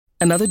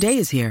Another day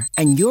is here,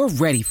 and you're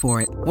ready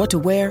for it. What to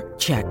wear?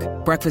 Check.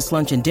 Breakfast,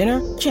 lunch, and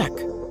dinner? Check.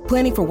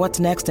 Planning for what's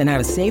next and how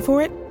to save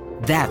for it?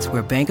 That's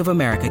where Bank of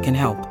America can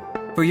help.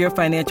 For your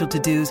financial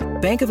to-dos,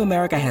 Bank of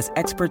America has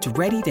experts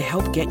ready to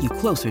help get you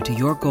closer to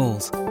your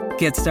goals.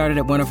 Get started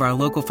at one of our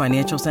local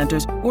financial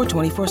centers or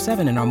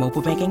 24/7 in our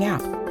mobile banking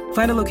app.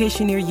 Find a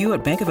location near you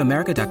at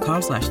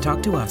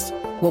bankofamerica.com/talktous.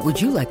 What would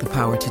you like the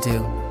power to do?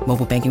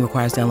 Mobile banking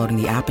requires downloading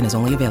the app and is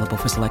only available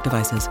for select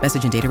devices.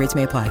 Message and data rates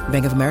may apply.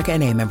 Bank of America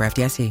N.A., member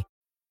FDIC.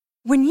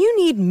 When you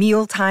need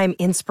mealtime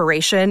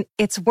inspiration,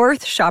 it's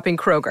worth shopping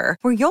Kroger,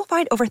 where you'll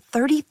find over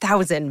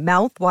 30,000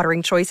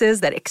 mouth-watering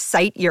choices that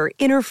excite your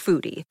inner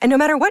foodie. And no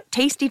matter what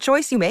tasty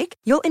choice you make,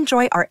 you'll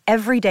enjoy our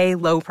everyday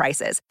low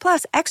prices,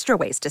 plus extra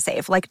ways to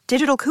save, like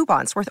digital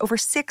coupons worth over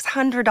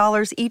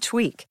 $600 each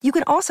week. You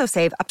can also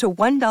save up to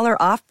 $1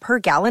 off per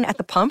gallon at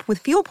the pump with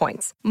fuel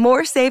points.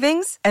 More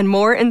savings and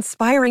more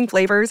inspiring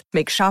flavors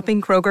make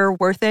shopping Kroger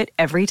worth it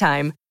every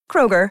time.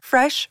 Kroger,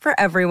 fresh for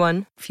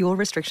everyone. Fuel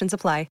restrictions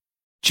apply.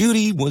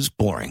 Judy was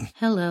boring.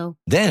 Hello.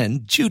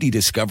 Then Judy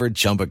discovered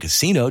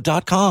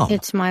ChumbaCasino.com.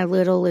 It's my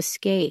little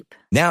escape.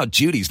 Now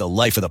Judy's the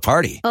life of the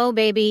party. Oh,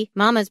 baby,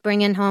 mama's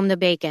bringing home the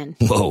bacon.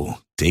 Whoa,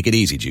 take it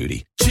easy,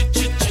 Judy.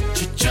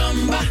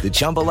 The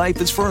Chumba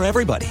life is for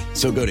everybody.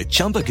 So go to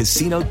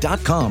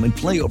ChumbaCasino.com and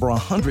play over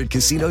 100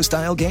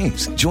 casino-style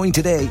games. Join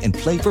today and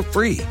play for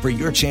free for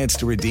your chance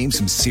to redeem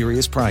some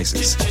serious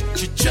prizes.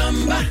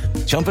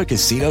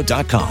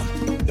 ChumbaCasino.com.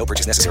 No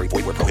purchase necessary.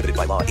 Void where prohibited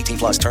by law.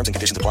 18+ terms and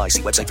conditions apply.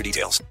 See website for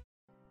details.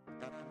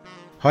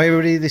 Hi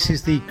everybody, this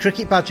is the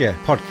Cricket Badger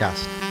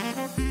podcast.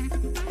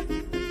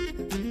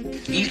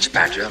 Each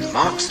badger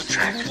marks the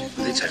track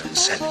with its own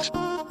scent.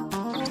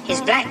 His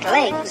black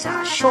legs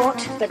are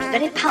short but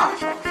very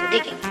powerful for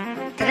digging.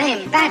 The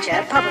name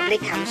badger probably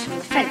comes from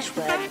the French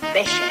word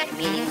bêcher,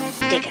 meaning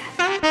digger.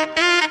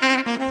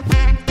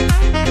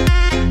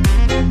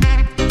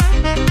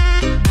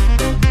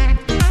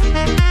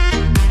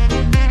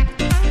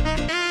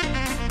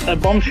 A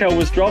bombshell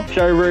was dropped.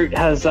 Joe Root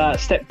has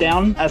stepped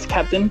down as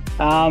captain,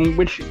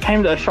 which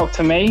came as a shock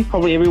to me.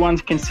 Probably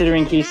everyone's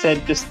considering he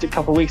said just a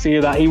couple of weeks ago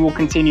that he will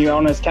continue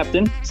on as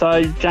captain.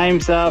 So,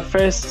 James,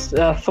 first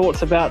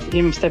thoughts about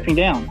him stepping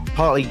down?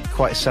 Partly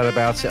quite sad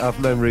about it.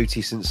 I've known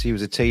Rooty since he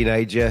was a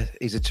teenager.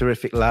 He's a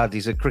terrific lad.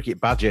 He's a cricket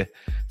badger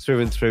through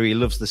and through. He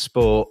loves the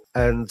sport.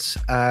 And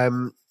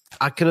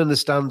I can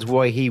understand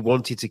why he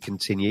wanted to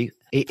continue.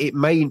 It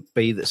may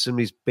be that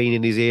somebody's been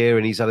in his ear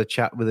and he's had a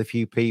chat with a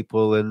few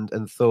people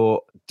and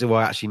thought, do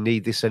I actually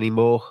need this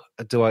anymore?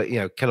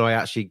 Can I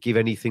actually give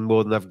anything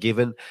more than I've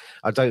given?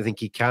 I don't think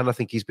he can. I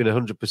think he's been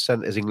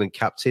 100% as England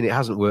captain. It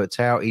hasn't worked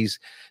out. He's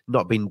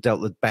not been dealt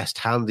the best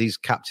hand. He's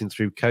captain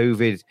through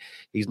COVID.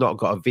 He's not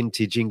got a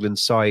vintage England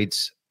side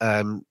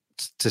to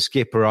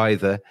skipper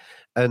either.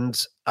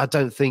 And I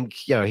don't think,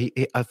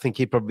 I think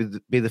he'd probably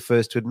be the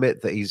first to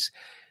admit that he's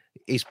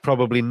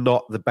probably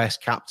not the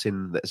best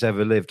captain that's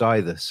ever lived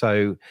either.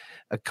 So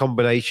a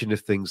combination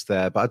of things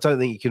there. But I don't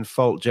think you can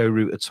fault Joe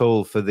Root at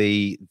all for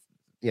the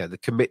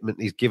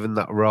commitment he's given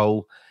that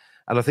role.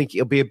 And I think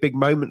it'll be a big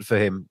moment for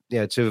him,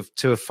 to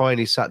have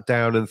finally sat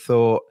down and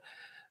thought,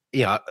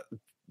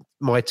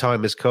 my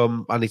time has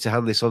come. I need to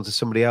hand this on to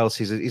somebody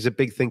else. Is a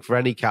big thing for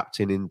any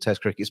captain in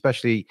Test cricket,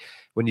 especially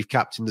when you've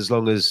captained as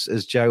long as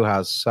Joe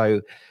has.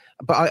 So,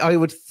 but I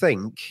would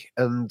think,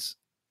 and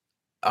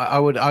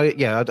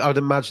I'd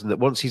imagine that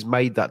once he's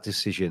made that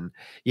decision,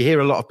 you hear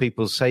a lot of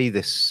people say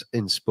this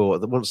in sport,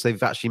 that once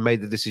they've actually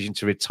made the decision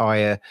to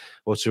retire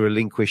or to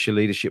relinquish a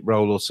leadership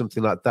role or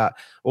something like that,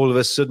 all of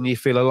a sudden you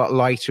feel a lot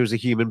lighter as a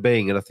human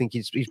being. And I think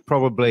he's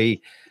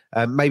probably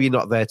maybe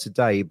not there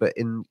today, but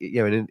in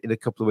a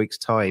couple of weeks'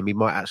 time, he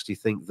might actually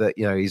think that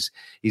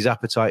his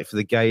appetite for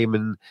the game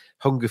and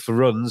hunger for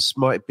runs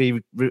might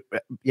be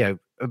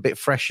a bit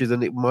fresher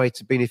than it might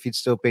have been if he'd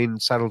still been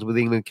saddled with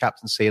the England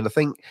captaincy. And I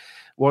think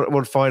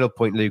one final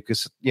point,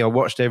 Lucas, I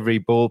watched every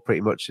ball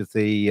pretty much of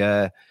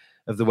the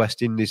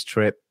West Indies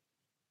trip,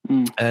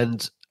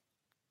 and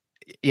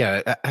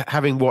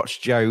having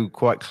watched Joe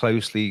quite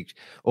closely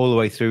all the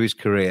way through his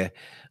career,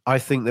 I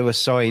think there were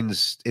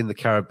signs in the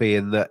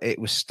Caribbean that it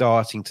was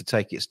starting to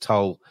take its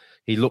toll.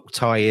 He looked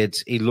tired.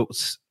 He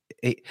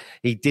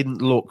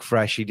didn't look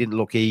fresh. He didn't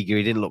look eager.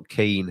 He didn't look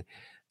keen.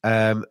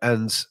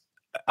 And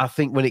I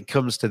think when it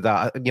comes to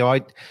that,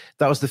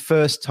 that was the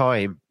first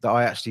time that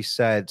I actually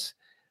said,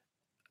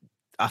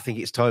 I think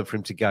it's time for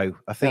him to go.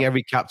 I think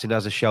every captain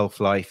has a shelf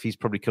life. He's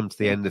probably come to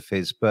the end of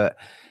his, but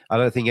I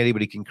don't think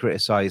anybody can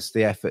criticise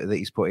the effort that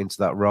he's put into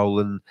that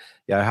role. And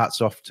hats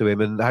off to him.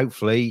 And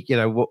hopefully,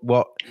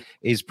 what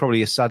is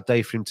probably a sad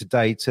day for him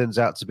today turns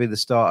out to be the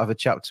start of a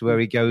chapter where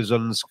he goes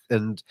on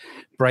and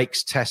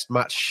breaks Test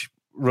match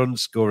run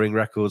scoring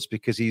records,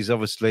 because he's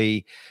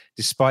obviously,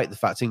 despite the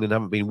fact England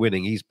haven't been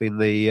winning, he's been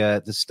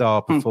the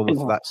star performer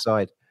for that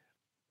side.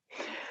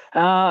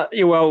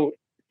 Well,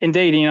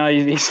 indeed,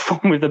 his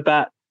form with the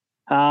bat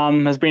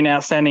has been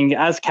outstanding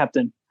as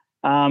captain.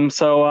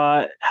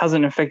 So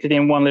hasn't affected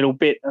him one little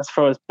bit as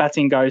far as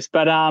batting goes.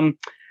 But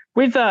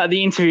with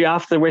the interview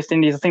after the West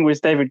Indies, I think it was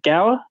David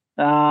Gower,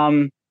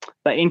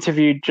 that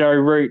interviewed Joe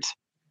Root.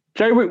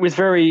 Joe Root was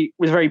very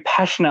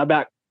passionate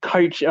about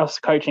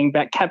coaching,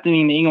 about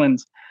captaining England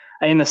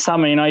in the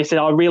summer. You know, he said,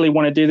 I really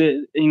want to do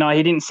this. You know,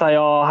 he didn't say,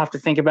 I have to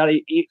think about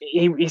it.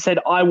 He said,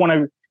 I want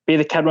to be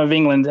the captain of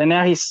England. And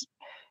now he's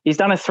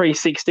done a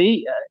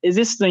 360. Is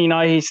this, you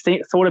know, he's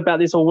thought about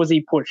this, or was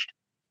he pushed?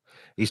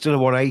 He's done a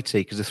 180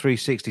 because the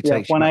 360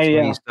 takes you back to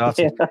when he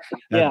started.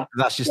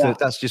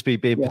 That's just me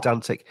being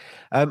pedantic.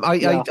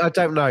 I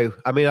don't know.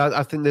 I mean,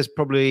 I think there's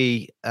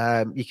probably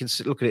you can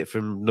look at it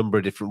from a number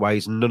of different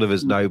ways, and none of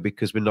us know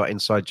because we're not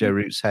inside Joe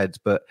Root's head.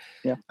 But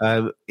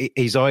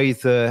he's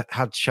either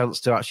had a chance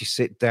to actually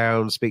sit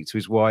down, speak to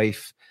his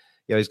wife.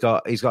 You know, he's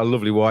got a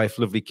lovely wife,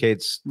 lovely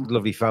kids,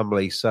 lovely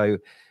family. So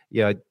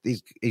yeah,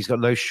 he's got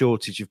no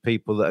shortage of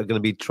people that are going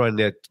to be trying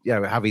to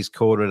have his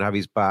corner and have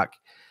his back.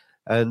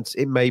 And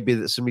it may be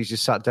that somebody's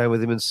just sat down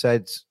with him and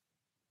said,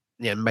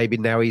 maybe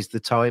now is the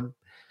time.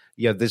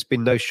 There's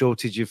been no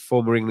shortage of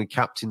former England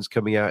captains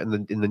coming out in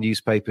the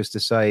newspapers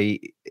to say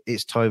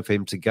it's time for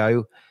him to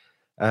go.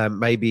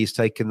 Maybe he's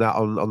taken that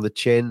on the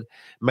chin.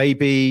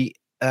 Maybe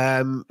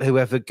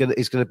whoever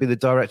is going to be the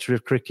director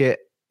of cricket,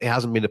 it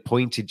hasn't been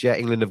appointed yet.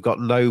 England have got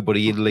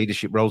nobody in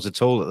leadership roles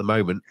at all at the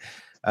moment.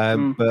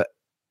 But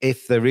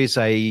if there is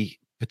a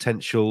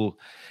potential,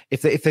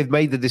 if they've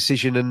made the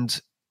decision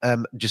and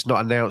just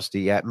not announced it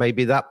yet,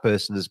 maybe that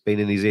person has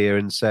been in his ear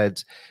and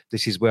said,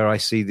 this is where I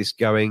see this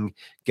going.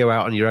 Go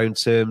out on your own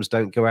terms.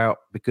 Don't go out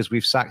because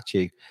we've sacked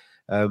you.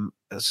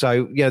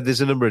 So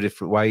there's a number of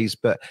different ways,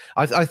 but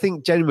I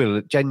think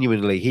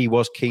genuinely he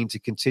was keen to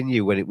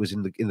continue when it was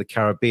in the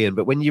Caribbean.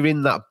 But when you're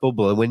in that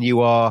bubble and when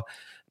you are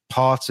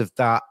part of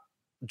that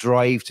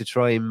drive to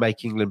try and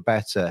make England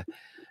better,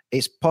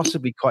 it's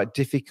possibly quite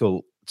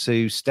difficult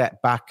to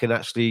step back and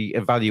actually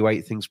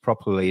evaluate things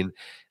properly.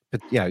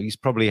 But he's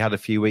probably had a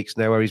few weeks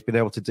now where he's been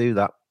able to do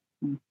that.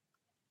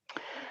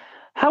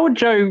 How would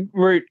Joe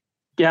Root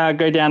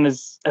go down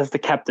as the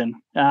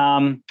captain?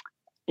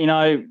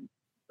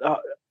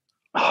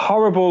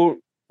 Horrible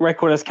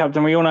record as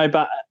captain, we all know.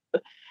 But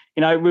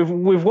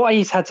with what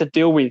he's had to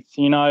deal with,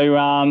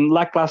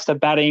 lackluster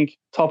batting,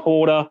 top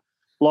order,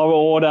 lower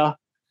order.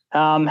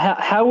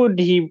 How would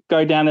he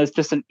go down as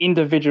just an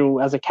individual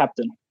as a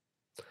captain?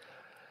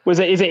 Is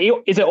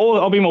it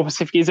all? I'll be more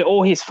specific. Is it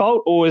all his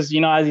fault, or is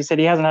as you said,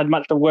 he hasn't had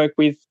much to work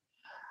with?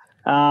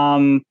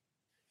 I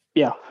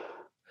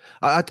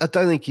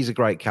don't think he's a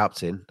great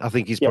captain. I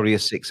think he's probably a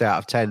 6 out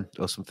of 10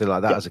 or something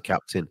like that as a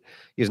captain.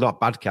 He's not a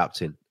bad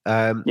captain.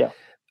 But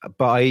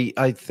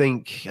I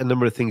think a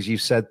number of things you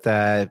said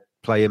there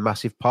play a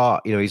massive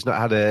part. He's not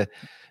had a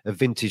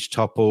vintage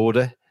top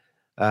order.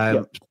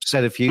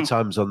 Said a few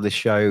times on this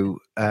show.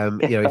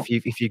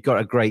 If you've got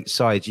a great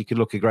side, you can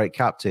look a great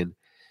captain.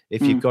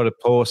 If you've got a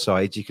poor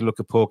side, you can look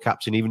a poor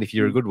captain, even if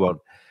you're a good one.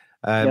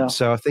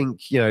 So I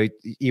think,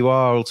 you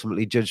are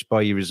ultimately judged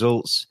by your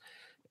results.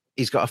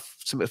 He's got a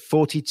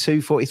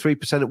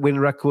 43% win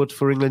record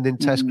for England in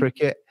Test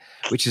cricket,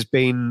 which has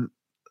been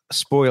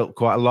spoilt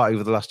quite a lot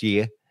over the last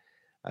year.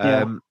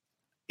 I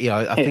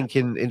think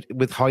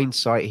with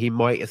hindsight, he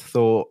might have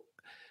thought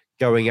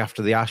going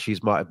after the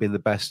Ashes might have been the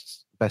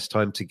best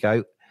time to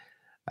go.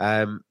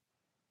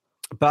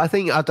 But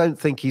I don't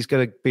think he's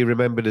going to be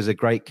remembered as a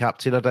great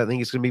captain. I don't think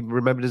he's going to be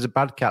remembered as a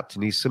bad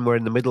captain. He's somewhere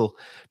in the middle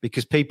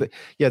because people,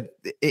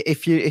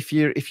 if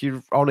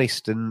you're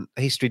honest, and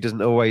history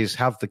doesn't always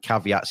have the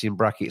caveats in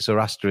brackets or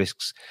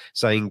asterisks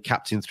saying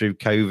captain through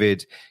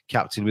COVID,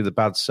 captain with a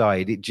bad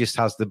side. It just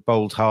has the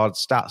bold, hard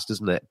stats,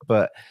 doesn't it?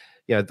 But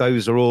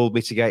those are all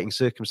mitigating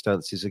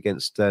circumstances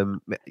against, as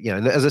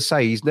I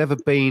say, he's never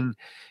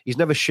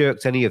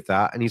shirked any of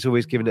that, and he's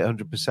always given it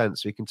 100%.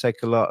 So he can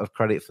take a lot of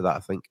credit for that, I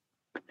think.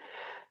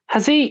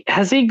 Has he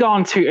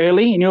gone too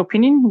early, in your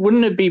opinion?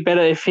 Wouldn't it be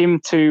better for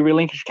him to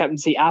relinquish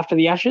captaincy after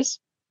the Ashes?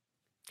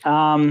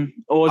 Or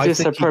is this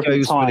a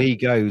perfect time? When he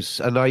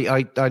goes, and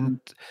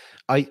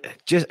I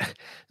just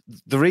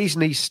the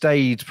reason he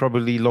stayed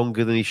probably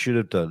longer than he should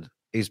have done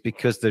is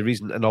because there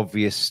isn't an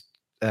obvious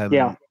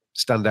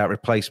standout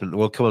replacement.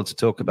 We'll come on to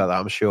talk about that,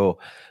 I'm sure.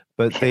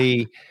 But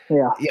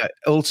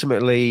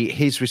ultimately,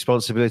 his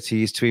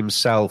responsibility is to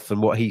himself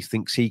and what he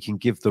thinks he can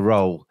give the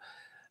role,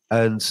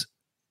 and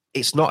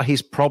it's not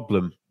his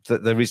problem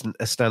that there isn't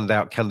a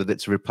standout candidate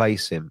to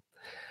replace him.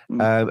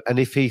 And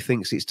if he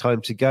thinks it's time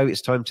to go,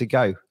 it's time to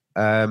go.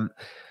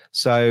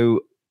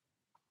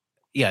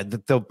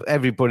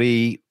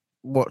 Everybody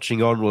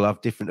watching on will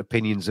have different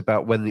opinions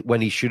about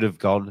when he should have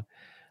gone.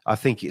 I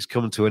think it's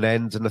come to an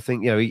end, and I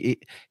think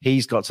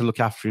he's got to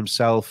look after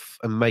himself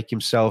and make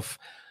himself,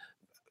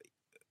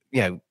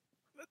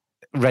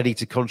 ready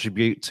to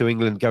contribute to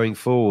England going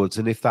forwards.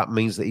 And if that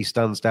means that he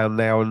stands down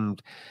now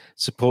and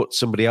supports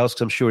somebody else,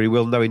 because I'm sure he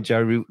will, knowing Joe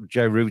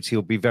Root,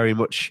 he'll be very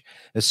much,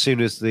 as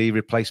soon as the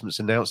replacement's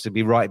announced, he'll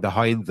be right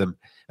behind them.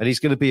 And he's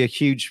going to be a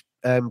huge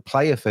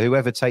player for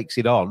whoever takes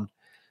it on.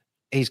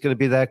 He's going to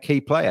be their key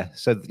player.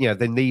 So,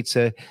 they need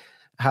to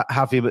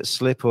have him at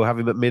slip or have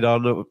him at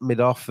mid-on or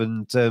mid-off.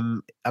 And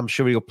I'm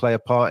sure he'll play a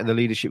part in the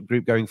leadership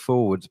group going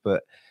forward.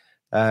 But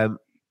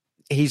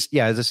as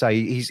I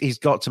say, he's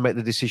got to make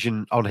the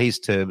decision on his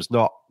terms,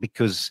 not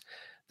because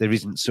there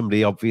isn't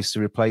somebody obvious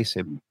to replace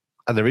him,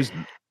 and there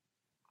isn't.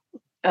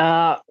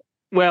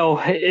 Well,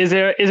 is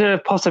there a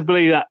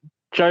possibility that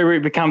Joe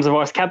Root becomes a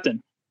vice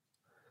captain?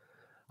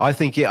 I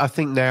think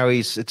now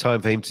is the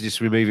time for him to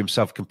just remove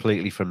himself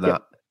completely from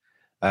that.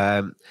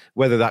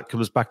 Whether that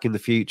comes back in the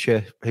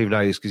future, who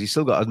knows? Because he's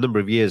still got a number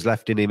of years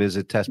left in him as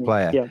a Test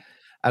player. Yeah.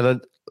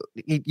 And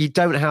you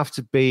don't have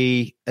to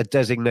be a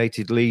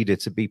designated leader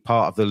to be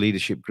part of the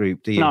leadership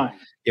group, do you? No.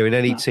 You're in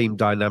any team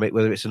dynamic,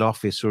 whether it's an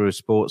office or a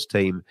sports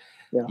team,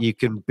 you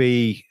can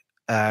be,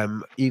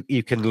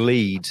 you can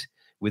lead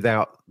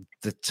without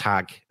the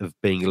tag of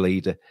being a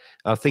leader.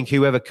 I think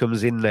whoever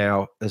comes in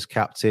now as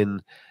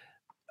captain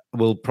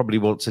will probably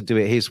want to do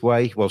it his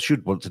way. Well,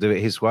 should want to do it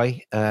his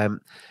way.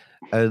 And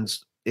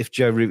if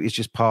Joe Root is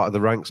just part of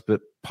the ranks,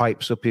 but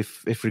pipes up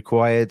if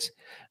required,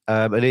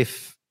 and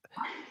if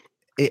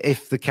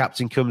the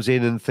captain comes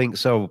in and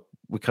thinks, "Oh,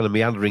 we're kind of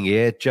meandering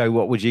here, Joe,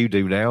 what would you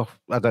do now?"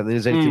 I don't think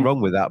there's anything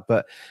wrong with that,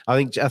 but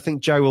I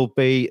think Joe will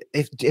be.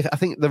 If I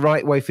think the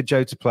right way for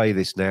Joe to play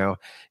this now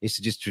is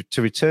to just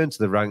to return to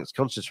the ranks,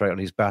 concentrate on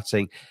his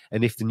batting,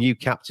 and if the new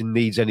captain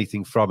needs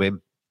anything from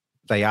him,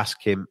 they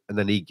ask him, and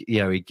then he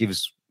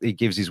gives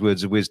his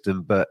words of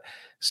wisdom, but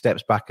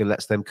steps back and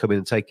lets them come in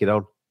and take it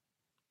on.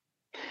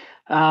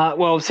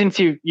 Well, since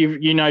you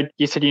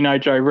said you know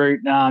Joe Root,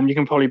 you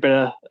can probably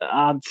better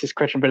answer this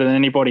question better than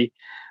anybody.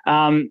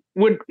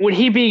 Would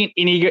he be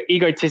an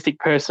egotistic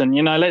person?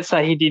 Let's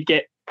say he did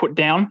get put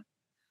down,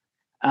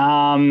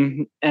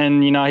 and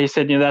he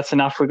said, that's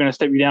enough. We're going to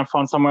step you down,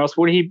 find somewhere else.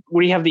 Would he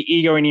have the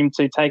ego in him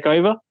to take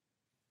over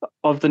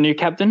of the new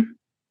captain?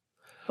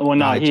 Or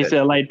no, he's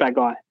a laid back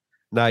guy.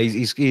 No,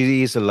 he's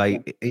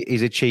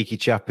a cheeky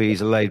chappy.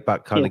 He's a laid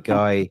back kind of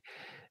guy.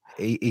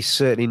 He's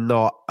certainly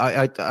not.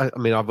 I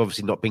mean, I've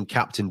obviously not been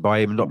captained by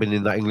him, not been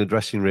in that England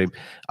dressing room.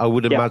 I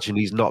would imagine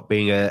he's not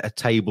being a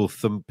table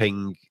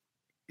thumping,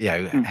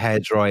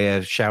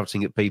 hairdryer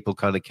shouting at people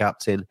kind of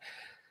captain.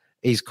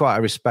 He's quite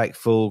a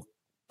respectful,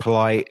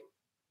 polite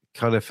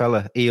kind of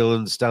fella. He'll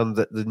understand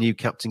that the new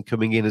captain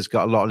coming in has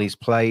got a lot on his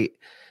plate.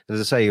 As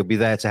I say, he'll be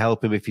there to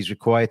help him if he's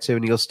required to,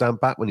 and he'll stand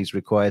back when he's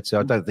required to.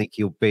 I don't think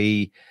he'll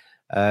be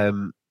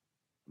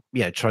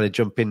trying to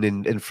jump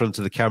in front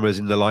of the cameras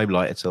in the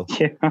limelight at all.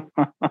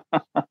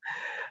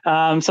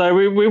 So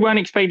we won't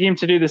expect him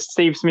to do the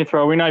Steve Smith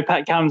role. We know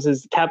Pat Cummins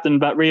is captain,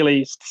 but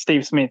really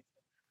Steve Smith.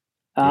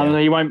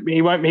 He won't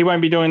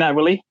be doing that,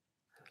 will he?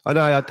 I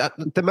know.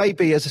 There may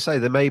be, as I say,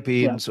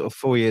 in sort of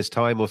 4 years'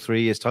 time or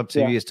 3 years' time,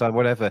 2 years' time,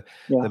 whatever.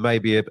 There may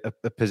be a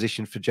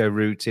position for Joe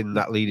Root in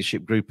that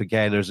leadership group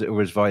again,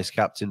 or as vice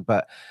captain.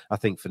 But I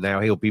think for now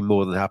he'll be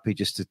more than happy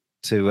just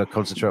to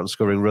concentrate on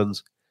scoring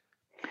runs.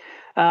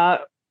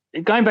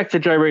 Going back to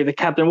Joe Root, the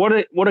captain,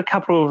 what a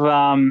couple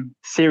of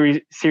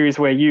series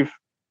where you've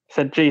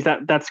said, "Geez,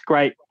 that's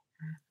great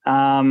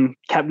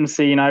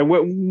captaincy."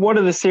 What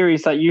are the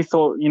series that you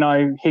thought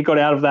he got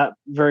out of that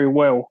very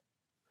well?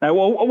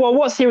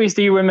 What series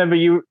do you remember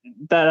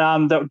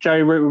that Joe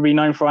Root would be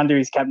known for under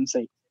his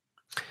captaincy?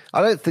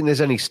 I don't think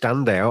there's any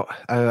standout.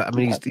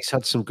 He's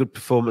had some good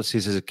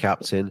performances as a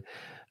captain.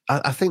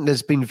 I think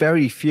there's been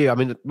very few. I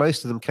mean,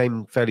 most of them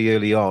came fairly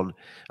early on.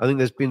 I think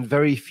there's been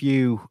very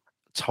few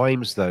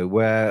times, though,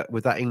 where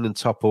with that England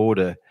top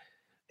order,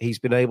 he's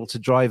been able to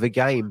drive a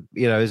game.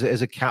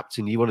 As a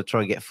captain, you want to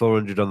try and get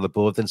 400 on the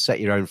board, then set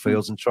your own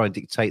fields and try and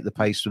dictate the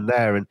pace from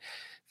there. And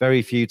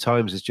very few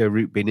times has Joe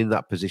Root been in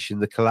that position.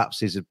 The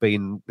collapses have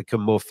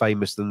become more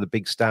famous than the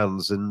big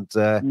stands. And,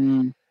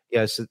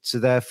 so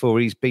therefore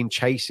he's been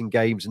chasing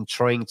games and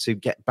trying to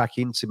get back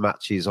into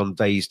matches on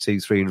days 2,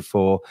 3 and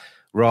 4,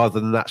 rather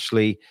than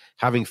actually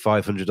having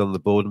 500 on the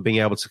board and being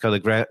able to kind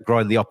of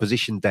grind the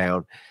opposition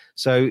down.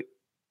 So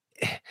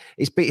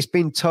it's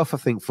been tough, I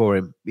think, for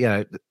him.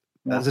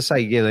 As I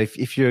say,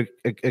 if you're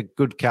a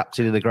good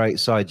captain in a great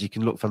side, you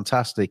can look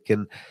fantastic.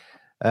 And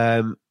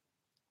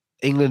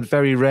England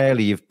very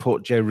rarely have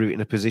put Joe Root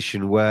in a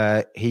position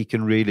where he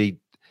can really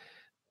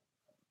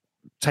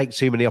take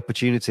too many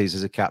opportunities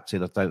as a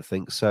captain, I don't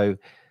think. So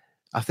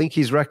I think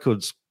his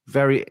record's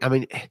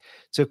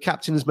to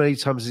captain as many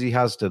times as he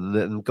has done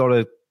and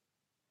got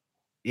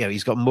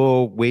he's got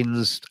more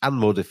wins and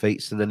more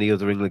defeats than any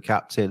other England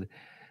captain.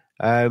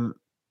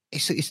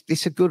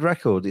 It's a good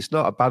record. It's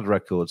not a bad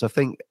record. I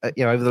think,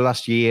 over the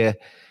last year,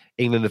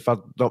 England have had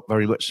not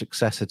very much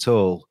success at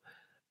all.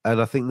 And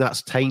I think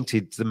that's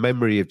tainted the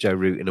memory of Joe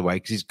Root in a way,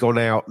 because he's gone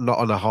out not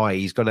on a high,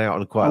 he's gone out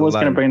on quite a low. I was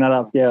going to bring that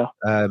up, yeah.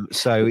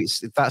 So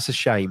that's a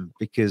shame,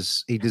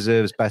 because he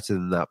deserves better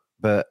than that.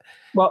 But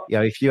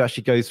if you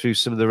actually go through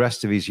some of the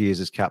rest of his years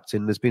as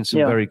captain, there's been some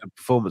very good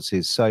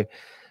performances. So,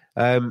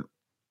 as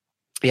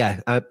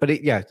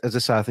I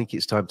say, I think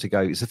it's time to go.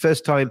 It's the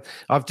first time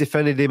I've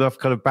defended him. I've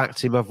kind of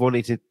backed him. I've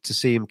wanted to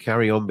see him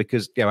carry on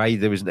because, A,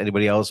 there isn't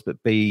anybody else,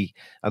 but B,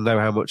 I know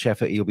how much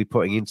effort he'll be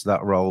putting into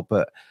that role.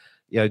 But,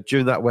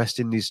 during that West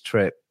Indies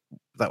trip,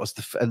 that was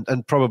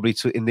and probably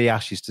in the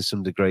Ashes to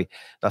some degree,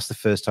 that's the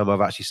first time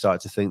I've actually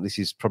started to think this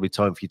is probably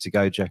time for you to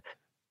go, Joe.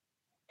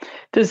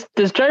 Does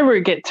Joe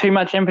Root get too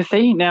much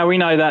empathy? Now we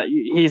know that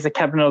he's the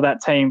captain of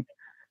that team,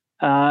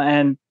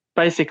 and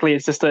basically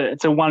it's just a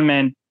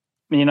one-man,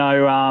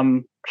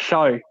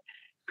 show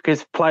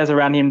because players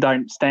around him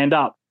don't stand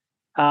up.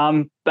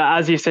 But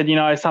as you said,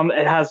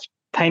 it has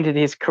tainted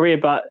his career.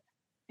 But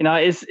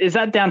is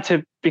that down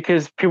to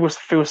because people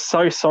feel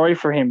so sorry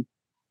for him,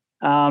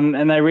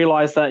 and they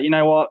realise that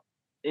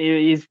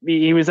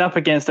he was up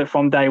against it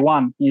from day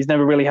one. He's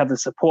never really had the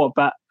support,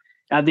 but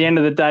at the end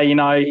of the day,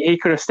 he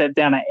could have stepped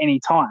down at any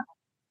time.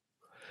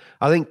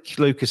 I think,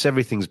 Lucas,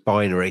 everything's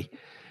binary.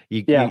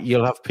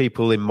 You'll have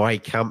people in my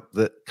camp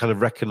that kind of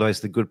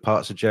recognise the good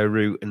parts of Joe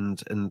Root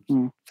and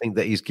think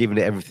that he's given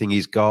it everything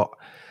he's got.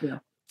 Yeah.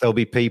 There'll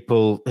be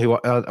people who,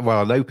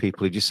 I know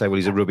people who just say, well,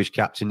 he's a rubbish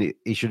captain.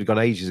 He should have gone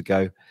ages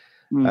ago.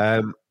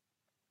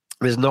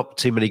 There's not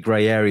too many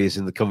grey areas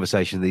in the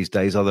conversation these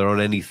days, are there,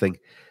 on anything?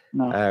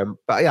 No.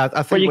 But yeah,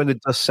 I think when the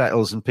dust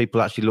settles and people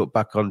actually look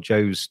back on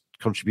Joe's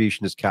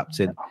contribution as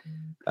captain,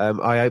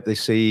 I hope they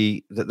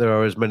see that there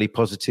are as many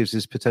positives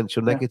as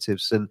potential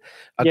negatives. And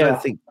I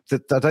don't think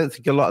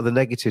a lot of the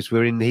negatives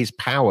were in his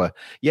power.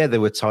 Yeah, there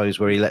were times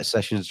where he let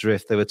sessions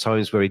drift. There were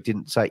times where he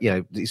didn't take,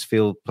 his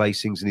field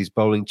placings and his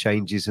bowling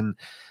changes, and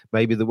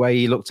maybe the way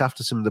he looked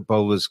after some of the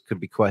bowlers could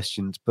be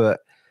questioned.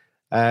 But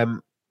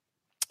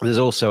there's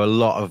also a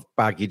lot of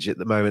baggage at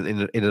the moment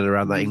in and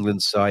around that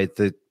England side.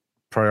 The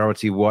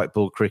priority of white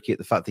ball cricket,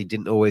 the fact that he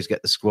didn't always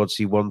get the squads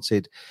he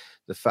wanted,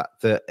 the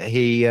fact that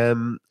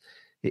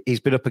he's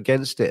been up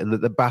against it, and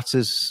that the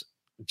batters,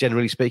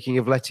 generally speaking,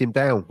 have let him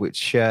down.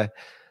 Which, like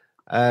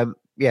I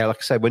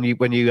said, when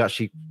you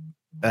actually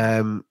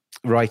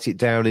write it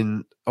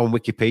down on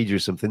Wikipedia or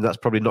something, that's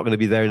probably not going to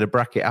be there in a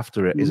bracket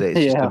after it, is it?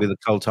 It's just going to be the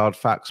cold hard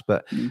facts.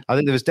 But I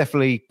think there was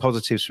definitely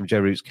positives from Joe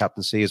Root's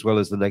captaincy as well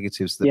as the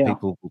negatives that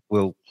people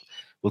will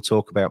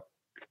talk about.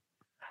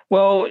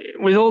 Well,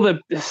 with all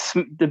the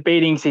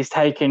beatings he's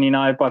taken,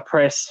 by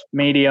press,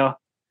 media,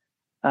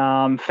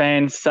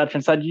 fans, such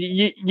and such,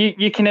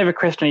 you can never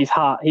question his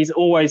heart. He's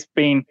always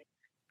been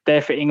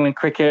there for England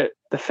cricket,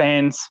 the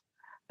fans,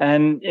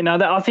 and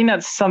I think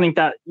that's something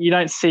that you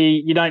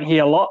don't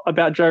hear a lot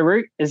about Joe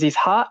Root, is his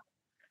heart.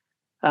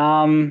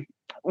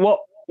 What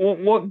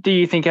do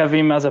you think of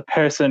him as a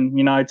person?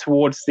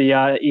 Towards the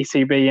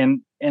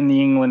ECB and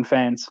the England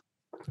fans.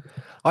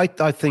 I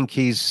think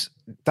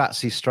that's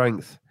his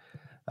strength.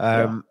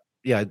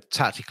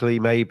 Tactically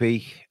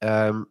maybe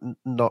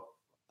not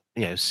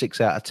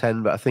 6 out of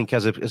 10, but I think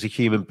as a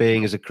human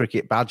being, as a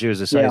cricket badger,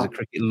 as I say, as a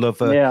cricket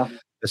lover,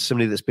 as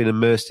somebody that's been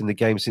immersed in the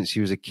game since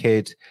he was a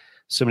kid,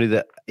 somebody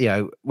that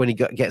when he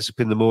gets up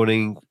in the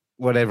morning,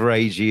 whatever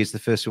age he is, the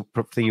first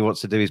thing he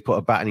wants to do is put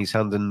a bat in his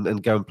hand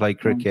and go and play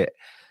cricket.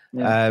 He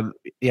loves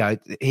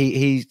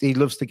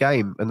the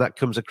game, and that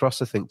comes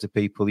across, I think, to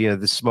people.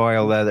 The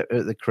smile there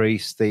at the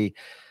crease, the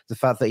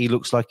fact that he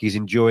looks like he's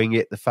enjoying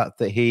it, the fact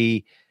that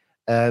he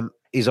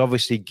is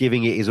obviously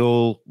giving it his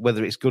all.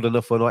 Whether it's good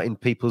enough or not in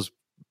people's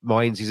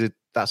minds,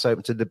 that's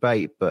open to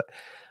debate. But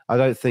I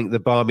don't think the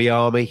Barmy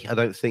Army, I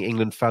don't think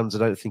England fans, I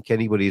don't think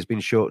anybody has been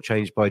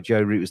shortchanged by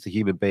Joe Root as the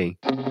human being.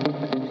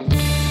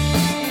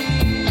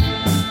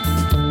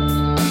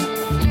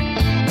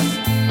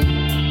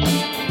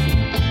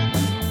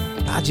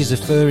 Badgers are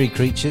furry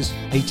creatures.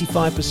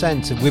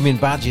 85% of women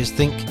badgers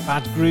think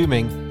bad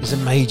grooming is a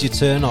major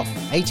turn-off.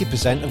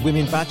 80% of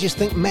women badgers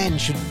think men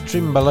should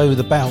trim below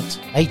the belt.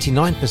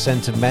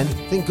 89% of men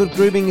think good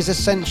grooming is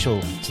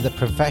essential to their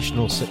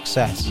professional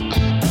success.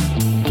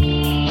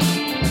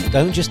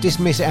 Don't just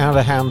dismiss it out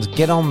of hand.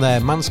 Get on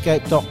there,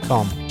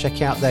 manscaped.com.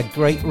 Check out their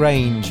great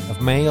range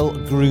of male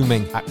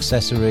grooming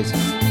accessories.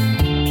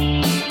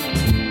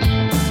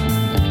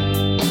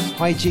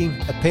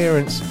 Hygiene,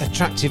 appearance,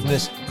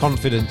 attractiveness,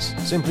 confidence.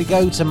 Simply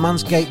go to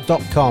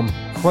manscaped.com,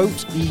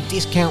 quote the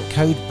discount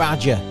code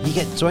BADGER. You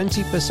get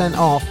 20%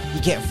 off,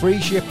 you get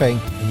free shipping,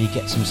 and you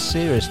get some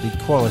seriously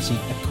quality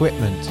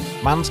equipment.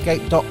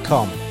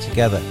 Manscaped.com.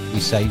 Together we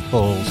save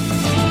balls.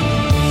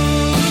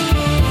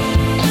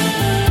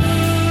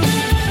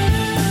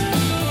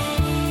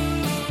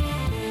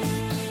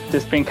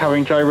 Just been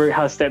covering Joe Root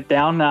has stepped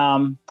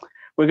down.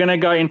 We're going to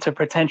go into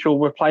potential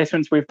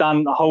replacements. We've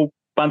done a whole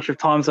bunch of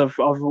times of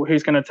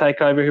who's going to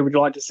take over, who would you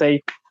like to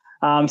see.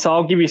 So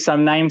I'll give you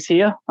some names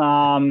here,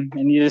 and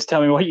you just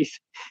tell me what you.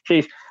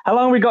 Geez, how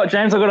long have we got,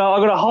 James? I've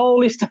got a whole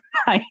list of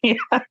names.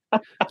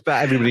 It's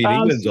about everybody in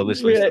England's on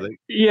this list, I think.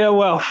 Yeah,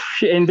 well,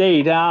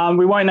 indeed.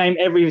 We won't name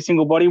every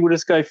single body. We'll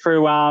just go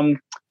through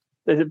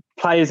the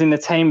players in the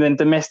team, then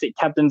domestic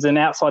captains and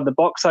outside the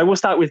box. So we'll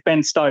start with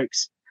Ben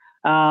Stokes.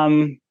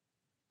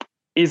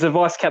 He's the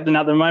vice captain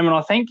at the moment,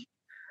 I think.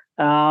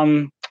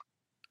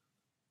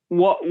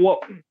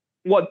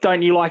 What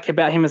don't you like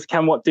about him as a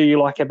captain? What do you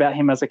like about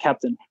him as a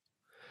captain?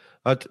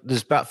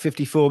 There's about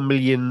 54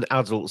 million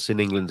adults in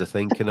England, I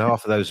think, and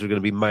half of those are going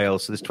to be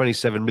males. So there's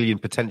 27 million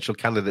potential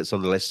candidates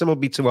on the list. Some will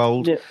be too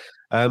old,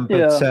 I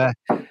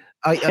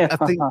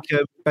think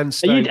Ben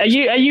Stokes. Are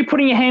you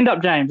putting your hand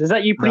up, James? Is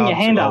that you putting your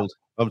hand up?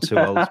 I'm too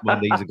old. My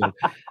knees are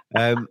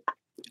gone.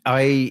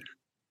 I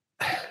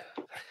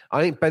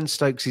I think Ben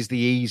Stokes is the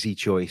easy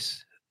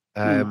choice.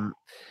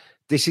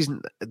 This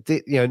isn't,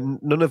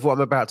 none of what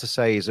I'm about to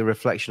say is a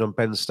reflection on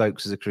Ben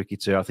Stokes as a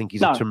cricketer. I think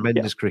he's a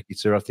tremendous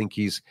cricketer. I think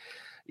he's,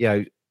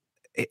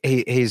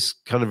 his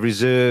kind of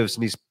reserves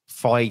and his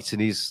fight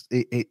and his,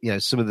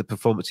 some of the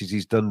performances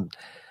he's done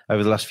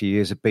over the last few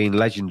years have been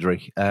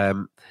legendary.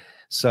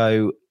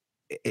 So,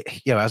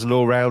 as an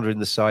all-rounder in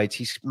the side,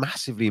 he's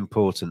massively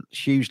important,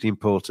 hugely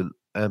important,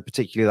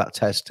 particularly that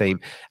Test team,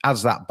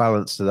 adds that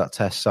balance to that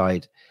Test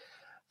side.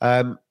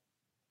 But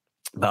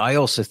I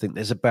also think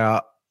there's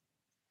about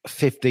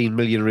 15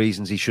 million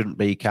reasons he shouldn't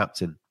be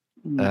captain.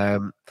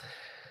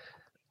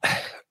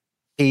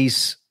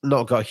 He's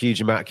not got a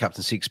huge amount of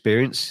captaincy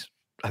experience.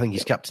 I think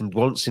he's captained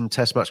once in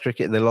Test match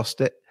cricket and they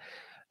lost it.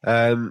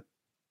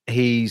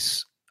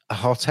 He's a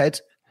hothead.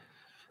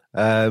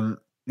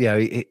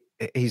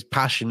 He's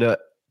passionate,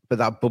 but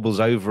that bubbles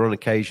over on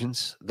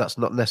occasions. That's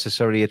not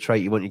necessarily a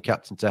trait you want your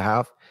captain to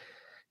have.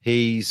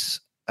 He's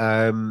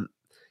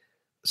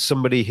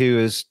somebody who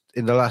has,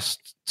 in the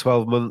last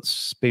 12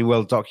 months, been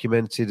well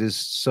documented, has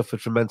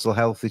suffered from mental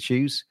health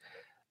issues.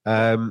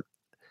 And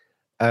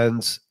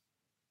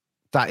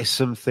that is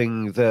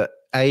something that,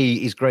 A,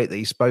 is great that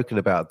he's spoken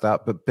about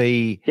that, but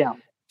B,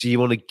 do you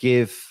want to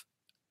give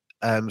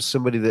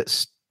somebody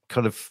that's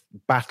kind of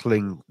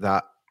battling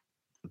that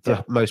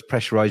the most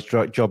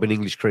pressurised job in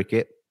English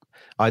cricket?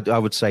 I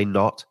would say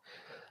not.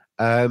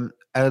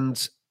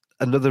 And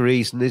another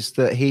reason is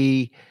that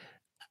he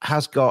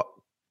has got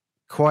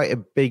quite a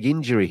big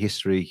injury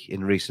history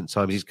in recent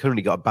times. He's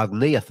currently got a bad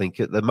knee, I think,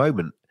 at the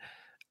moment.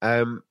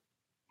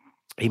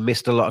 He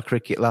missed a lot of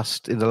cricket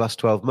in the last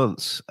 12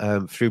 months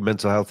through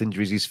mental health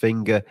injuries. His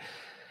finger,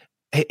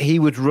 he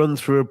would run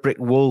through a brick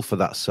wall for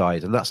that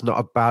side, and that's not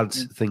a bad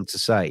thing to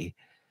say.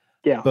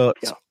 But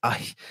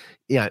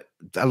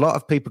a lot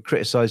of people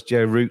criticise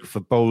Joe Root for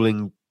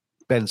bowling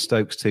Ben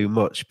Stokes too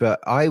much, but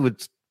I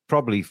would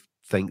probably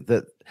think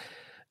that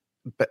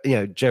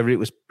Joe Root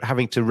was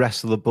having to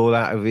wrestle the ball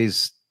out of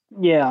his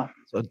sort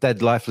of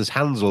dead, lifeless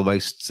hands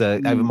almost,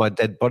 over my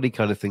dead body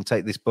kind of thing.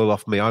 Take this ball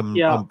off me. I'm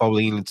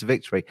bowling England to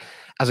victory.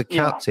 As a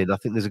captain, I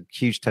think there's a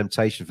huge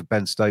temptation for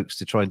Ben Stokes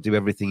to try and do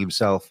everything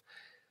himself.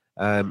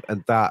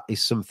 And that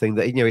is something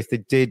that, if they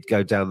did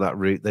go down that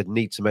route, they'd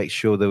need to make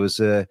sure there was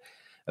a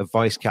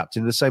vice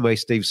captain, the same way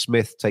Steve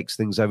Smith takes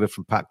things over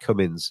from Pat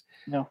Cummins.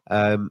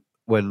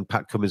 When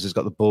Pat Cummins has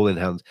got the ball in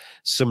hand,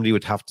 somebody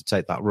would have to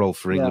take that role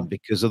for England,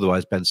 because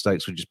otherwise Ben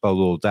Stokes would just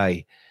bowl all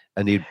day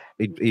and he'd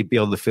be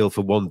on the field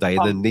for one day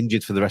and then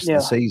injured for the rest of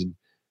the season.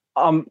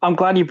 I'm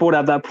glad you brought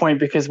up that point,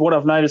 because what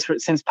I've noticed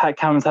since Pat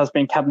Cummins has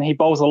been captain, he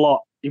bowls a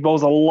lot. He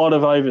bowls a lot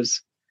of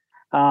overs.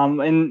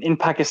 In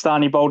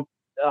Pakistan, he bowled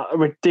a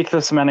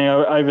ridiculous amount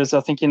of overs.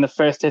 I think in the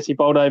first test, he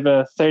bowled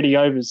over 30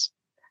 overs.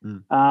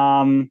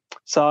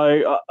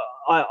 So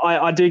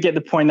I do get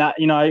the point that,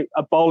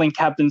 a bowling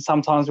captain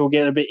sometimes will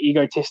get a bit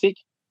egotistic,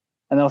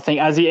 and they'll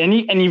think, and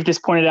you've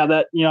just pointed out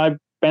that,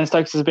 Ben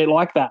Stokes is a bit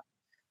like that.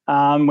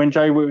 When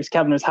Joe Root was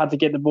captain, it was hard to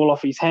get the ball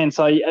off his hand.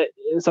 So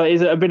is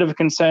it a bit of a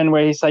concern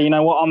where he say,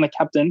 I'm the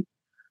captain,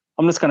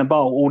 I'm just going to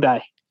bowl all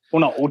day? Well,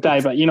 not all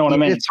day, but you know what I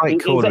mean. Is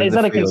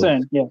that a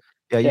concern?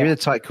 Yeah, you're in a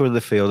tight corner in the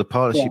field. The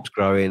partnership's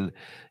growing.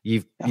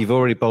 You've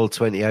already bowled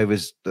 20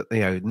 overs,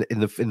 in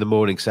the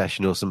morning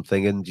session or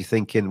something, and you're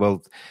thinking,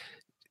 well,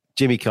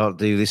 Jimmy can't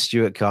do this,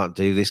 Stuart can't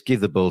do this, give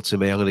the ball to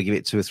me, I'm going to give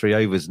it 2 or 3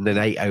 overs, and then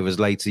 8 overs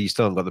later you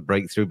still haven't got the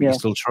breakthrough, but you're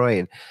still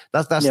trying.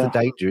 That's the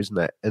danger, isn't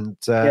it? And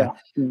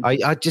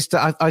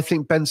I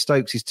think Ben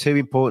Stokes is too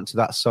important to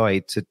that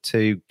side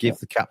to give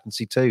the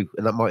captaincy to,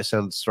 and that might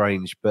sound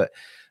strange, but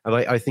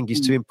I think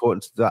he's too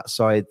important to that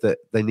side that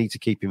they need to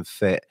keep him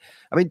fit.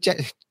 I mean,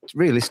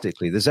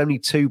 realistically, there's only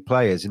 2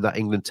 players in that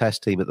England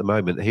Test team at the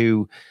moment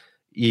who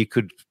you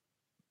could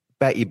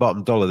bet your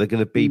bottom dollar they're going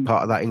to be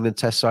part of that England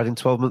Test side in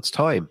 12 months'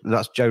 time. And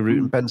that's Joe Root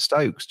and Ben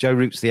Stokes. Joe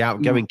Root's the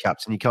outgoing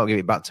captain. You can't give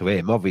it back to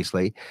him,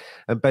 obviously.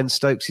 And Ben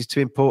Stokes is too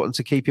important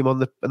to keep him on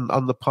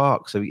the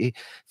park. So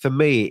for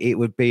me, it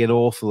would be an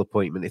awful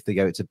appointment if they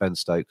go to Ben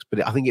Stokes.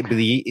 But I think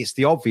it's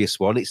the obvious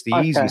one. It's the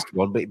easiest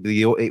one, but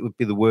it would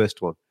be the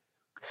worst one.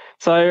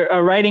 So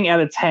a rating out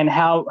of 10,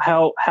 how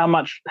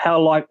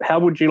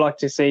would you like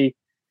to see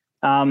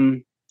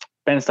Ben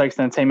Stokes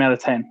in the team out of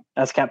 10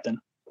 as captain?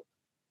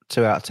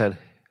 2 out of 10.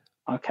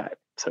 Okay,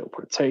 so we'll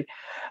put a 2.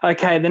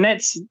 Okay, the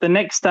next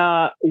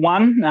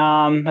one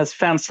has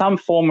found some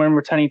form when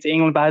returning to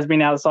England, but has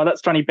been outside.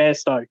 That's Jonny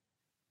Bairstow.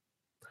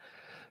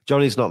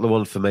 Johnny's not the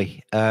one for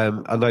me.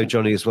 I know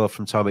Johnny as well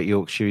from time at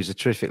Yorkshire. He's a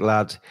terrific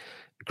lad,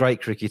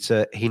 great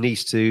cricketer. He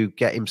needs to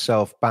get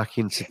himself back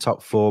into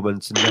top form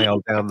and to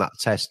nail down that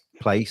Test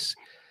place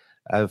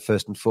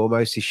first and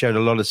foremost. He's shown a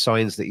lot of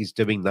signs that he's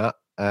doing that,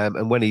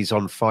 and when he's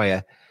on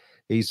fire,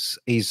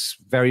 he's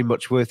very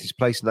much worth his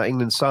place in that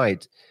England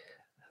side.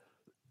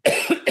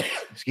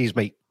 Excuse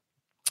me.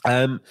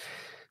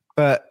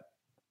 But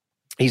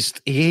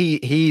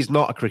he's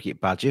not a cricket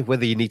badger,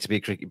 whether you need to be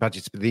a cricket badger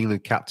to be the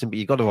England captain, but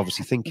you've got to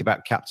obviously think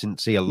about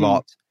captaincy a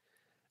lot,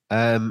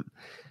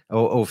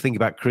 or think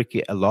about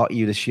cricket a lot,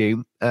 you'd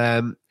assume.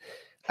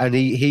 And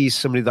he's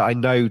somebody that I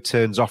know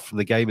turns off from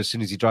the game as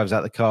soon as he drives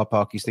out the car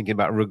park. He's thinking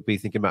about rugby,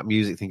 thinking about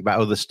music, thinking about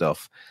other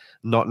stuff,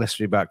 not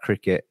necessarily about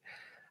cricket.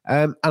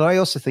 And I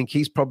also think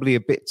he's probably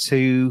a bit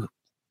too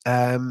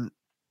sort of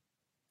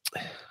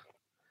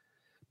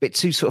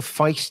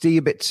feisty,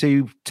 a bit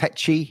too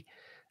tetchy.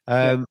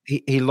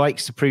 He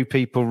likes to prove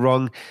people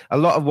wrong. A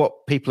lot of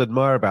what people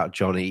admire about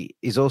Johnny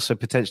is also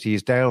potentially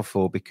his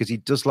downfall, because he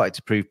does like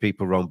to prove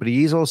people wrong, but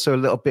he is also a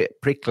little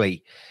bit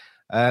prickly.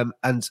 And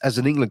as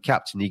an England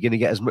captain, you're going to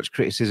get as much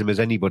criticism as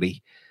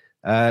anybody.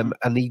 And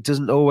he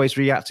doesn't always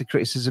react to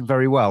criticism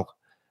very well.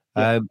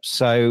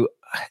 So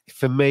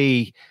for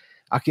me,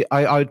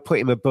 I'd put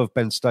him above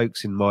Ben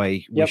Stokes in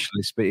my wish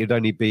list, but it'd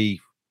only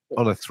be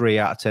on a 3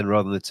 out of 10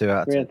 rather than a 2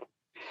 out of 10.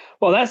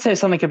 Well, that says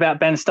something about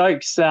Ben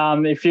Stokes.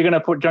 If you're going to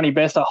put Johnny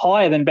Bairstow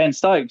higher than Ben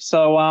Stokes,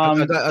 so I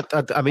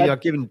mean, I've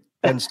given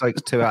Ben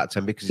Stokes 2 out of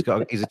 10 because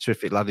he's a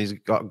terrific lad. He's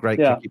got a great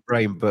cricket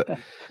brain, but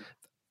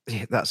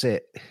that's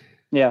it.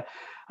 Yeah.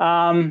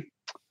 Now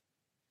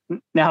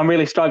I'm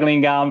really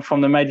struggling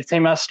from the major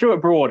team. Stuart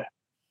Broad.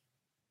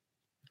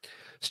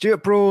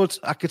 Stuart Broad,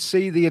 I could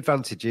see the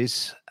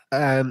advantages.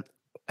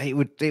 It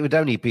would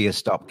only be a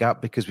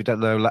stopgap because we don't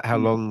know how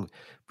long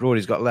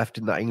Broady's got left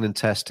in that England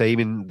Test team.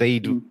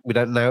 Indeed, we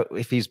don't know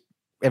if he's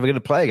ever going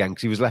to play again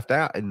because he was left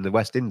out in the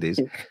West Indies.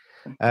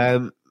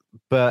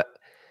 But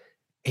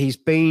he's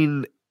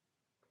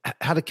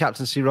had a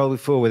captaincy role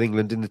before with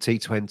England in the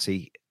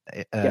T20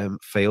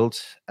 field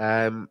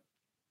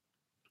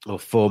or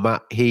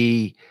format.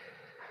 I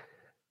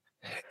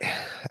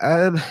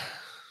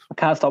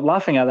can't stop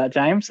laughing at that,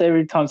 James.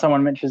 Every time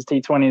someone mentions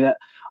T20, that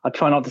I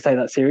try not to say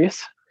that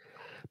serious.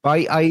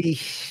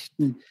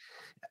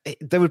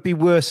 There would be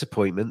worse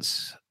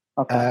appointments,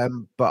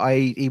 but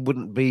he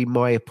wouldn't be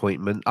my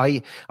appointment.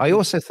 I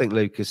also think,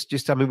 Lucas,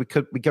 we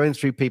could be going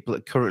through people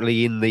that are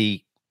currently in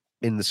the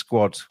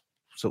squad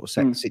sort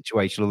of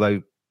situation,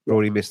 although we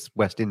already missed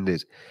West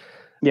Indies.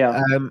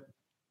 Yeah.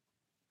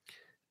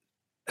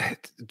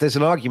 There's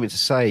an argument to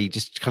say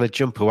just kind of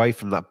jump away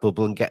from that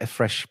bubble and get a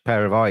fresh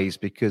pair of eyes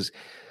because.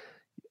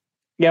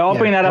 Yeah, I'll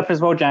bring that up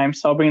as well,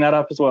 James. I'll bring that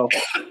up as well.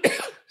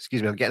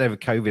 Excuse me, I'm getting over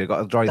COVID. I've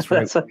got a dry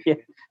throat.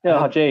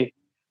 Gee.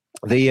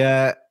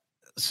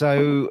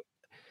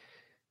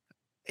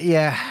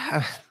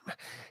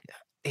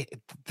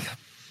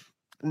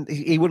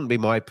 He wouldn't be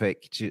my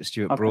pick,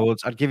 Stuart Broad.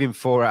 I'd give him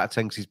 4 out of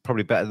 10 because he's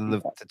probably better than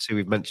the 2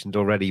 we've mentioned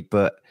already,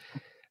 but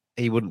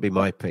he wouldn't be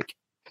my pick.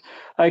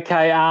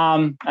 Okay,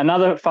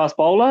 another fast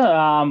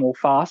bowler, or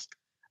fast,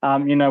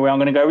 you know where I'm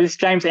going to go with this,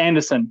 James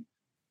Anderson.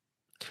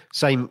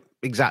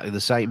 Exactly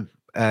the same.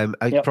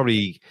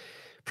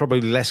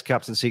 Probably less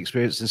captaincy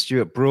experience than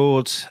Stuart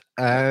Broad.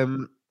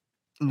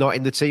 Not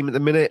in the team at the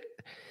minute.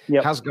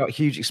 Has got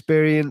huge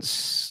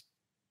experience.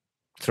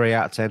 3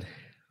 out of 10.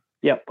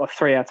 Yep,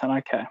 3 out of 10.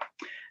 Okay.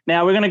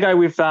 Now we're going to go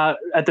with a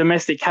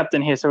domestic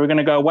captain here. So we're going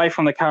to go away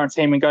from the current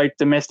team and go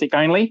domestic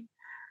only.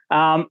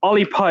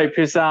 Ollie Pope,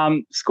 who's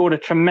scored a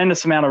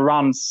tremendous amount of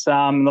runs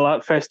in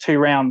the first 2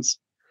 rounds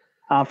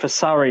for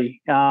Surrey.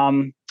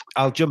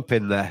 I'll jump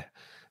in there.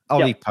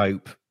 Ollie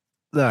Pope,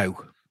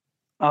 no.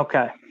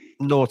 Okay.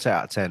 0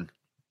 out of 10.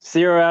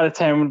 0 out of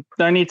 10.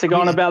 No need to go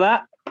on about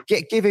that.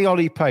 Giving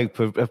Ollie Pope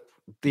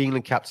the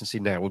England captaincy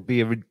now would be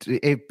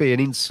it'd be an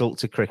insult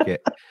to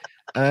cricket.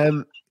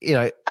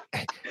 Terrific.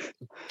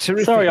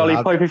 Sorry,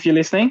 Ollie Pope, if you're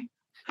listening.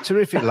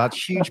 Terrific lad,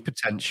 huge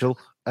potential.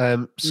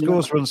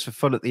 Scores runs for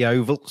fun at the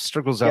Oval,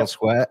 struggles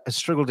elsewhere, has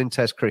struggled in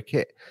Test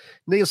cricket.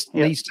 Needs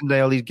to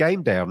nail his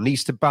game down,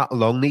 needs to bat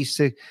along, needs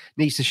to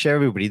show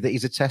everybody that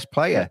he's a Test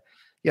player.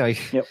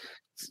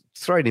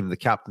 Throwing him the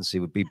captaincy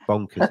would be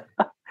bonkers.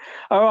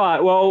 All right,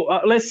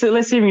 well, let's see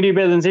if we can do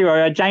better than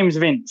 0. James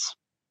Vince.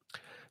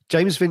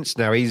 James Vince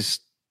now, he's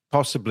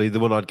possibly the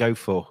one I'd go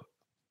for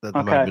at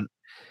the moment.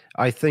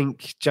 I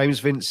think James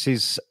Vince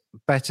is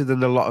better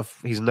than a lot of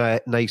his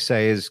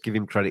naysayers give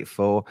him credit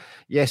for.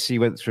 Yes, he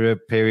went through a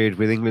period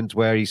with England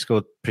where he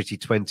scored pretty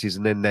 20s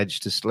and then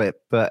edged to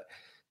slip, but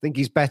I think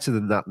he's better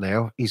than that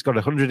now. He's got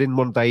 100 in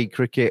one-day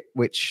cricket,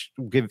 which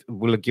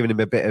will have given him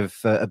a bit of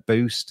a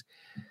boost.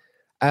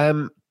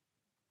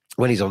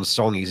 When he's on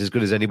song, he's as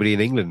good as anybody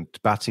in England,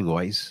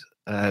 batting-wise.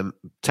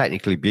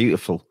 Technically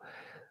beautiful.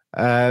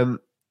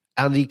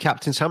 And he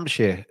captains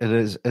Hampshire and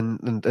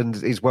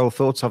is well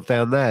thought of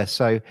down there.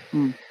 So,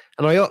 and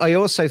I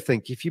also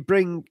think if you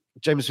bring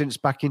James Vince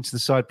back into the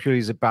side purely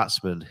as a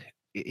batsman,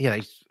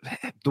 the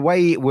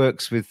way it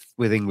works with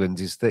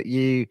England is that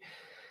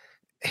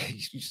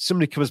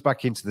somebody comes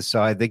back into the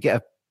side, they get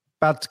a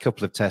bad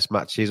couple of Test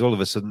matches, all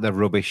of a sudden they're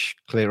rubbish,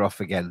 clear off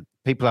again.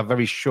 People have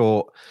very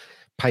short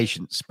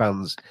patience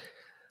spans.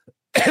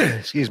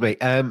 Excuse me.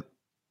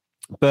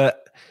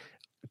 But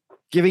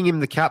giving him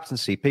the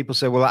captaincy, people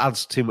say, well, that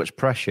adds too much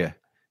pressure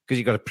because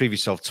you've got to prove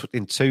yourself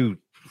in 2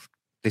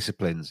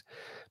 disciplines.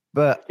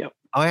 But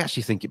I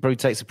actually think it probably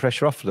takes the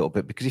pressure off a little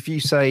bit because if you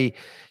say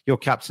you're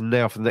captain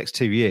now for the next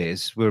 2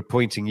 years, we're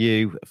appointing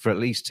you for at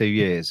least 2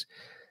 years,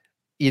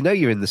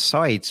 you're in the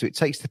side, so it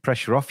takes the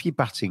pressure off your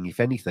batting, if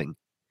anything.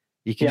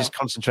 You can just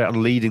concentrate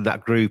on leading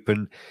that group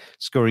and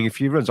scoring a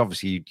few runs.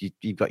 Obviously,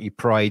 you've got your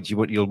pride.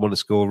 You'll want to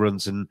score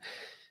runs, and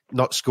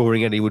not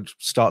scoring any would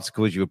start to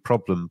cause you a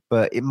problem.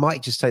 But it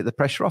might just take the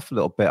pressure off a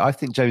little bit. I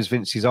think James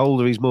Vince is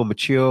older. He's more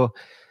mature.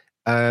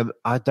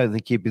 I don't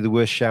think he'd be the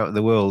worst shout in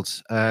the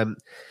world.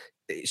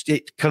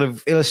 It kind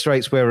of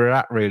illustrates where we're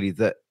at, really,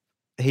 that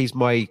he's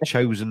my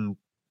chosen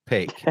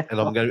pick, and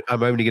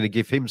I'm only going to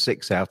give him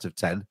 6 out of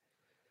 10.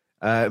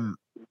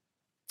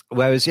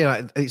 Whereas,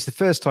 it's the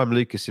first time,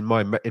 Lucas, in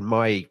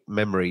my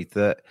memory,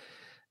 that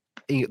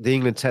the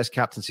England Test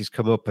captaincy's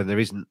come up, and there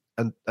isn't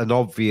an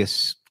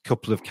obvious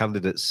couple of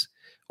candidates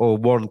or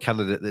one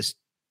candidate that's,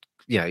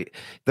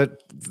 that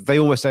they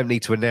almost don't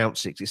need to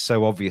announce it. It's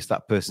so obvious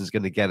that person's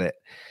going to get it,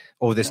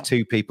 or there's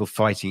two people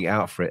fighting it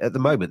out for it. At the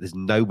moment, there's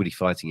nobody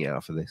fighting it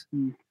out for this.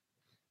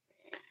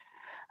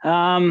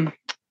 I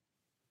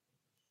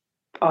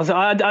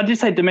did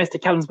say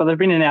domestic captains, but they've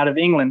been in and out of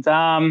England.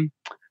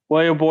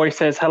 Royal Boy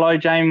says, hello,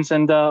 James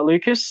and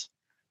Lucas.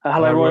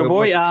 Hello, Royal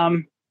Boy.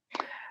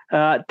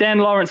 Dan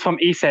Lawrence from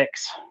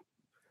Essex,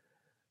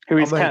 who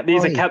is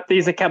these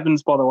are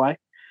captains, by the way.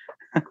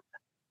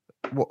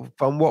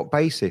 On what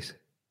basis?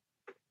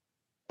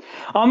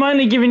 I'm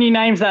only giving you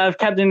names that have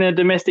captained the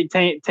domestic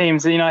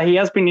teams. He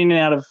has been in and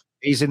out of...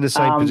 He's in the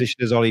same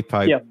position as Ollie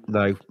Pope. Yep.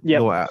 No.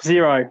 Yep.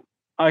 0.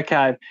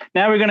 Okay.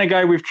 Now we're going to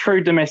go with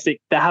true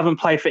domestic that haven't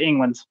played for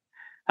England.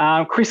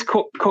 Chris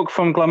Cook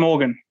from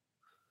Glamorgan.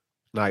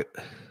 No.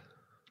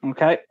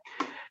 Okay.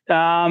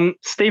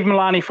 Steve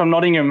Milani from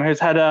Nottingham, who's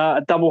had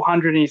a double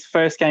 100 in his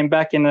first game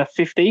back in the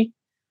 50.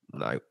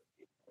 No.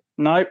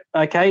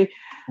 Okay.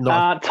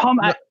 Tom.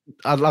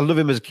 I love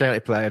him as a county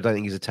player. I don't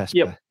think he's a test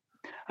player.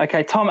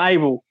 Okay. Tom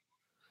Abel.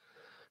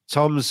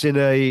 Tom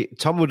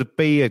would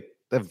be a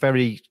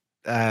very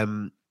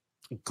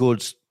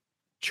good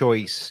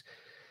choice,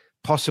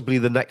 possibly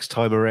the next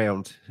time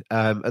around.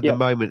 At the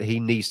moment,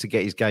 he needs to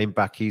get his game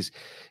back. He's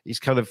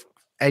kind of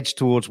edged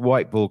towards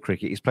white ball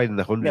cricket. He's played in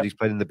the 100. He's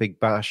played in the Big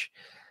Bash,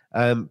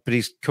 but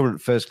his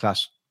current first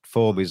class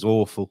form is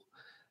awful.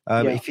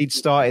 If he'd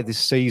started this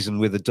season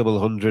with a double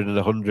 100 and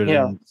 100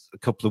 and a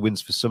couple of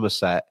wins for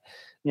Somerset,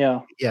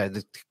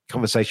 the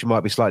conversation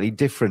might be slightly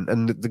different.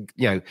 And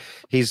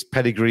his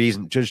pedigree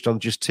isn't judged on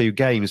just 2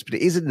 games, but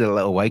it is in a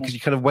little way, because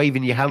you're kind of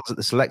waving your hands at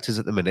the selectors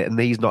at the minute, and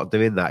he's not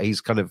doing that.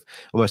 He's kind of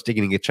almost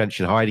digging a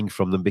trench and hiding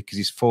from them because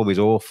his form is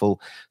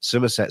awful.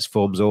 Somerset's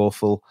form's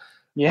awful.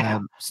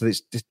 So it's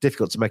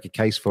difficult to make a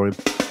case for him.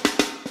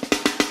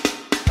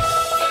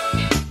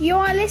 You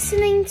are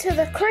listening to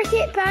the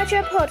Cricket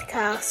Badger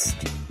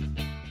podcast.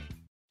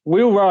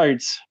 Will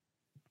Rhodes.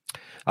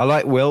 I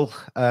like Will.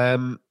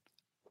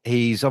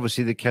 He's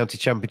obviously the county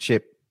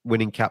championship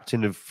winning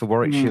captain for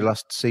Warwickshire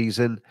last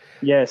season.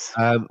 Yes.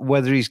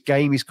 Whether his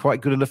game is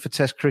quite good enough for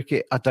Test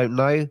cricket, I don't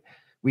know.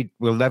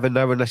 We'll never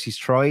know unless he's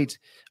tried.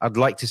 I'd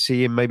like to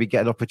see him maybe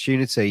get an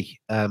opportunity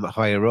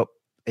higher up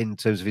in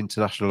terms of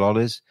international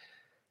honours.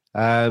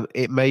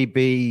 It may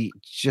be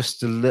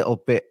just a little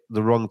bit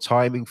the wrong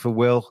timing for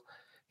Will.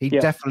 He'd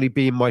definitely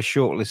be in my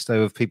shortlist,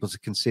 though, of people to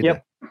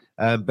consider.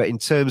 But in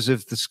terms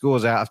of the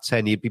scores out of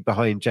 10, he'd be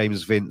behind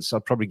James Vince.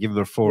 I'd probably give him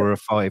a 4 or a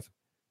 5.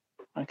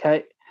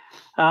 Okay.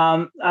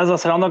 As I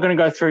said, I'm not going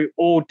to go through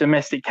all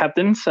domestic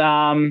captains.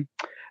 So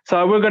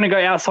we're going to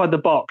go outside the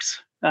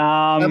box.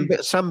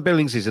 Sam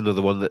Billings is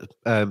another one that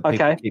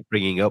people keep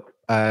bringing up.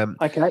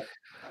 Okay.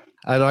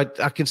 And I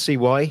can see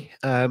why.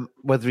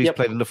 Whether he's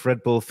played enough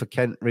red ball for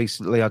Kent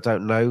recently, I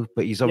don't know.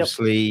 But he's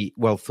obviously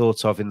well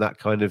thought of in that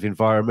kind of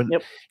environment.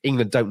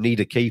 England don't need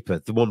a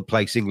keeper. The one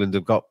place England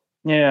have got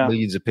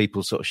millions of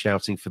people sort of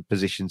shouting for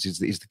positions is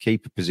the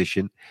keeper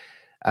position.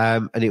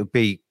 And it would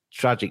be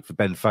tragic for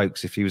Ben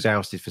Foakes if he was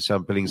ousted for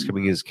Sam Billings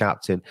coming in as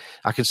captain.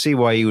 I can see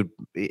why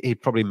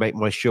he'd probably make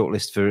my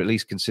shortlist for at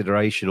least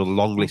consideration, or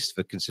long list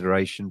for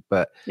consideration,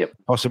 but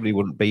possibly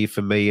wouldn't be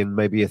for me, and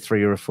maybe a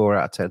 3 or a 4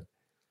 out of 10.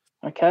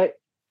 Okay.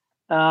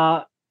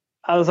 As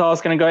I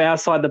was going to go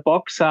outside the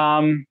box,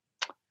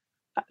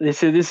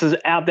 this is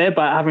out there,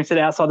 but having said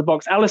outside the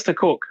box, Alistair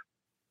Cook.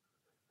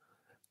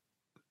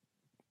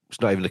 It's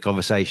not even a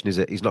conversation, is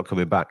it? He's not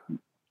coming back.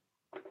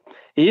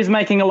 He is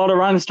making a lot of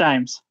runs,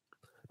 James.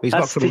 He's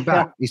not coming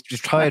back. He's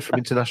just tired from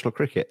international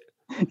cricket.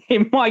 He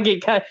might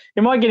get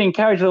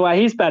encouraged the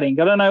way he's batting.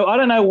 I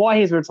don't know why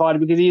he's retired,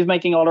 because he is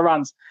making a lot of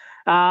runs.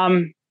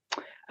 Aaron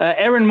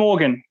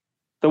Morgan,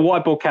 the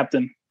white ball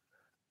captain.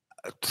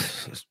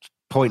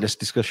 Pointless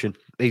discussion.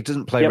 He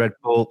doesn't play red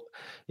ball.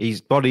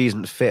 His body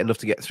isn't fit enough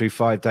to get through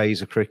 5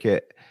 days of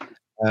cricket.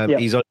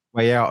 He's on his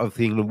way out of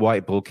the England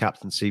white ball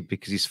captaincy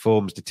because his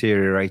form's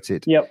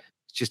deteriorated.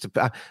 It's just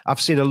I've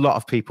seen a lot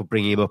of people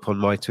bringing him up on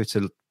my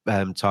Twitter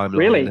timeline.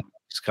 Really?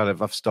 It's kind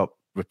of, I've stopped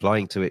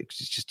replying to it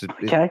because it's just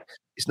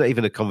it's not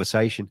even a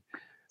conversation.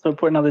 So we'll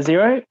put another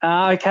 0.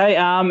 Okay.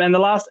 And the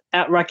last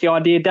outracky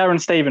idea,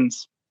 Darren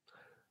Stevens.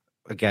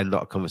 Again,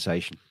 not a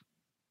conversation.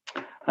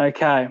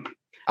 Okay.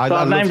 I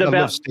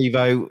love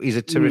Steve-O. He's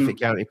a terrific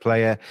county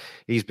player.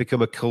 He's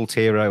become a cult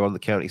hero on the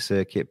county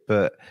circuit,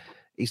 but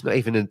he's not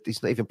even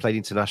played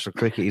international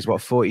cricket. He's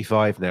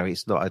 45 now.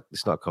 It's not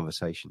a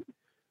conversation.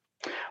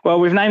 Well,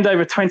 we've named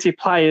over 20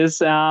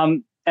 players,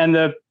 and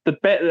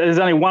there's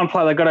only one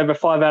player that got over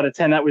 5 out of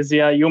 10. That was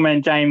your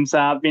man James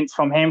Vince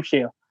from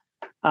Hampshire.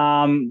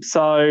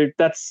 So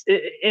that's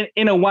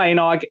in a way,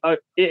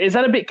 is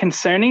that a bit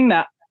concerning?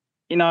 That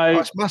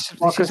it's massive.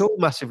 This is all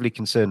massively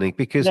concerning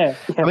because I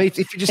mean,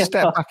 if you just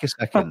step back a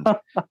second,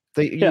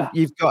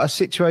 you've got a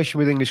situation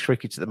with English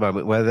cricket at the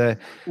moment where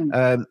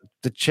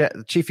the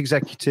chief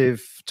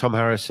executive Tom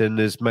Harrison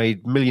has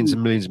made millions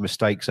and millions of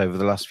mistakes over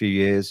the last few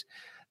years.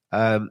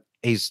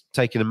 He's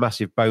taken a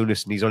massive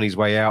bonus and he's on his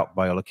way out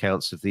by all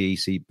accounts of the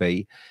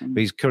ECB. But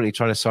he's currently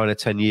trying to sign a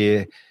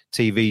 10-year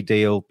TV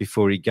deal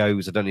before he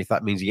goes. I don't know if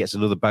that means he gets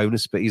another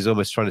bonus, but he's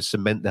almost trying to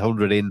cement the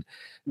 100 in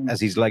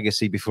as his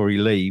legacy before he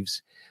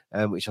leaves,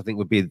 which I think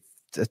would be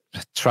a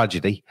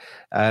tragedy.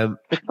 But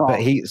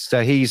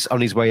he's on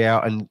his way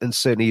out and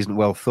certainly isn't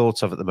well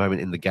thought of at the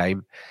moment in the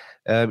game.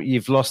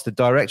 You've lost the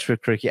director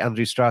of cricket.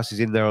 Andrew Strauss is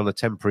in there on a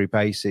temporary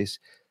basis.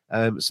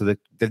 So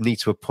they need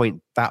to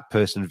appoint that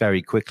person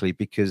very quickly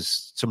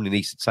because somebody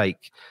needs to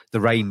take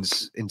the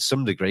reins in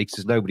some degree because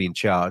there's nobody in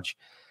charge.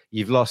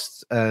 You've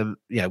lost, they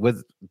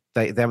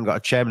haven't got a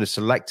chairman of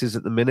selectors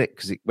at the minute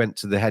because it went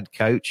to the head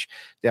coach.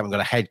 They haven't got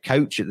a head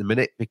coach at the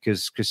minute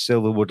because Chris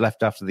Silverwood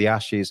left after the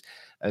Ashes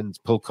and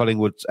Paul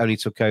Collingwood only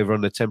took over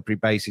on a temporary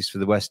basis for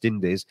the West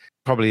Indies.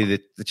 Probably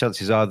the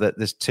chances are that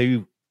there's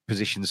 2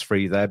 positions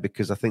free there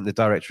because I think the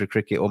director of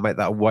cricket will make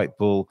that a white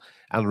ball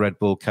and red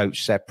ball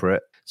coach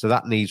separate. So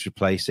that needs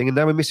replacing. And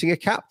now we're missing a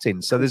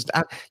captain. So there's,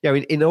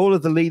 in all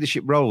of the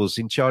leadership roles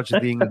in charge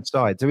of the England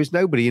side, there is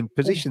nobody in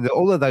position. That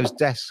all of those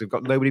desks have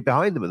got nobody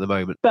behind them at the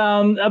moment.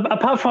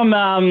 Apart from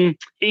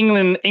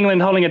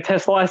England holding a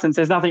test license,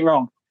 there's nothing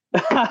wrong.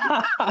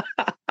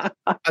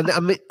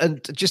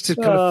 and just to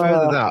kind of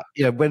further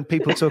that, when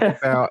people talk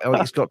about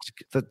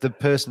the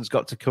person's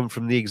got to come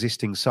from the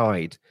existing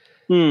side.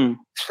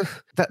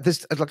 That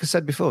there's, like I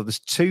said before, there's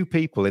 2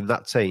 people in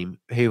that team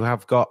who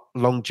have got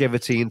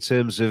longevity in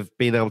terms of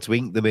being able to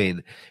ink them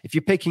in. If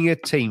you're picking a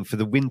team for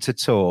the winter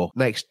tour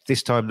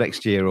this time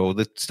next year or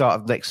the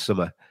start of next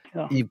summer,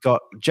 you've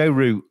got Joe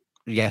Root.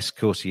 Yes, of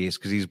course he is,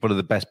 because he's one of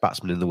the best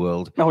batsmen in the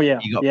world. Oh, yeah.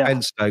 You've got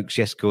Ben Stokes.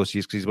 Yes, of course he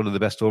is, because he's one of the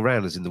best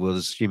all-rounders in the world,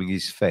 assuming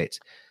he's fit.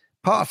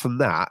 Apart from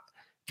that,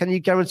 can you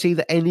guarantee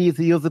that any of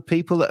the other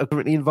people that are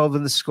currently involved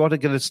in the squad are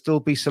going to still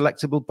be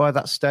selectable by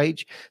that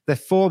stage? Their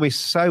form is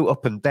so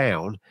up and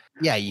down.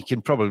 Yeah, you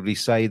can probably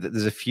say that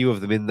there's a few of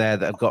them in there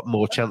that have got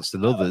more chance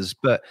than others.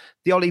 But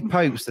the Ollie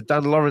Popes, the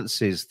Dan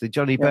Lawrences, the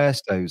Johnny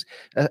Bairstows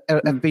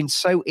have been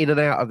so in and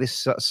out of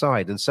this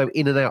side and so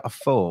in and out of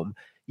form.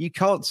 You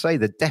can't say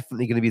they're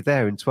definitely going to be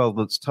there in 12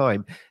 months'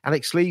 time.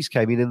 Alex Lees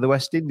came in the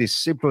West Indies,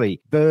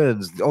 Sibley,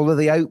 Burns, all of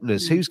the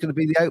openers. Who's going to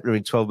be the opener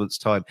in 12 months'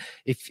 time?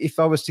 If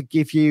I was to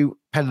give you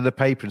pen and a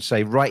paper and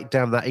say, write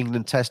down that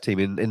England test team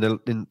in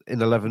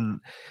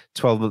 11,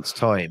 12 months'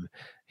 time,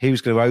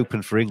 who's going to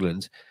open for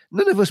England?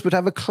 None of us would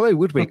have a clue,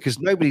 would we? Because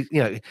nobody,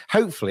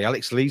 hopefully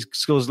Alex Lees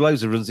scores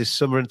loads of runs this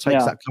summer and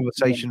takes that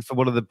conversation for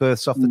one of the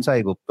berths off the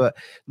table. But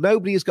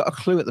nobody has got a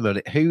clue at the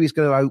moment who is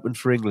going to open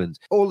for England.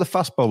 All the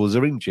fast bowlers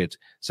are injured.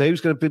 So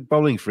who's going to be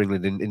bowling for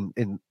England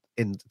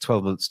in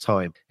 12 months'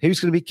 time? Who's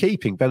going to be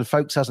keeping? Ben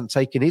Foakes hasn't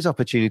taken his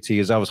opportunity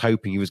as I was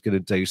hoping he was going to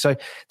do. So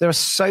there are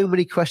so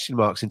many question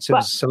marks in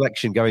terms of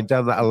selection going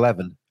down that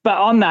 11. But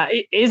on that,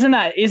 isn't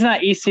that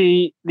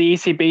the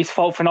ECB's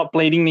fault for not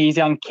bleeding these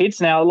young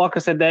kids? Now, like I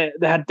said, they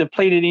had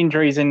depleted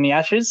injuries in the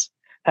Ashes,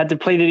 had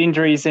depleted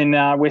injuries in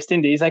West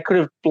Indies. They could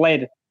have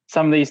bled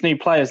some of these new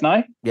players,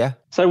 no? Yeah.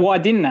 So why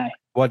didn't they?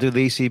 Why do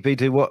the ECB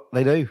do what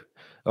they do?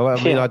 Oh, I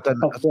mean, I don't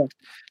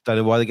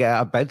know why they get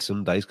out of bed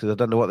some days because I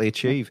don't know what they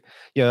achieve.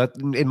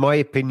 In my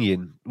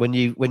opinion, when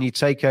you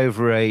take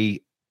over a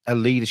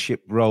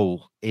leadership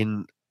role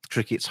in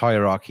cricket's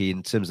hierarchy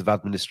in terms of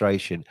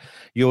administration,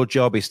 your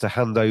job is to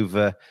hand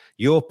over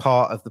your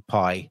part of the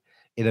pie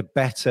in a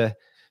better,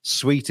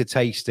 sweeter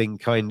tasting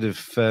kind of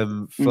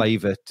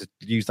flavour, to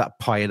use that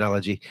pie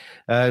analogy,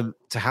 to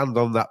hand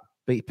on that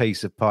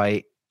piece of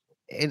pie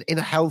in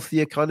a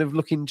healthier kind of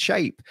looking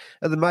shape.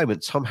 At the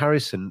moment, Tom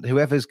Harrison,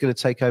 whoever's going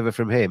to take over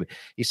from him,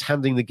 is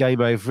handing the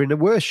game over in a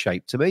worse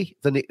shape to me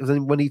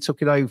than when he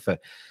took it over.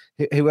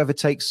 Whoever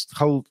takes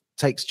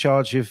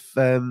charge of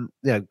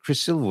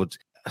Chris Silverwood,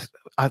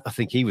 I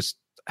think he was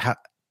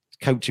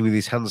coaching with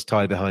his hands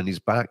tied behind his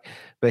back,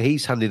 but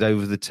he's handed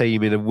over the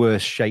team in a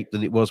worse shape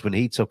than it was when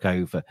he took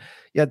over.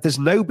 Yeah, there's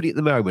nobody at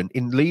the moment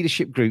in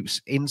leadership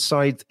groups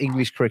inside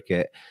English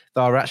cricket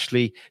that are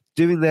actually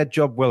doing their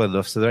job well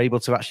enough so they're able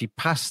to actually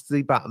pass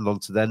the baton on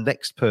to their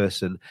next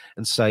person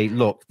and say,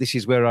 look, this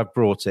is where I've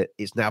brought it.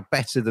 It's now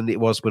better than it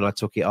was when I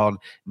took it on.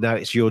 Now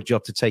it's your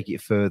job to take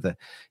it further.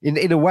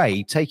 In a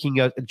way, taking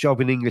a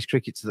job in English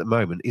cricket at the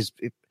moment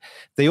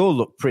they all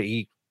look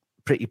pretty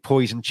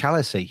poison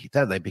chalicey,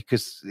 don't they?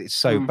 Because it's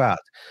so bad.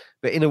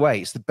 But in a way,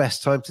 it's the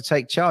best time to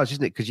take charge,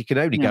 isn't it? Because you can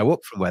only go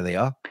up from where they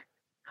are.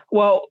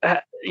 Well,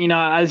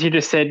 as you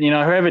just said,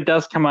 whoever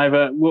does come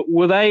over,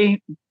 will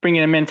they bring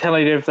in a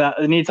mentality of that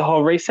it needs a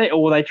whole reset,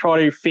 or will they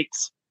try to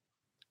fix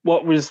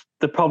what was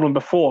the problem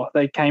before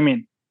they came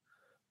in?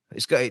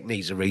 It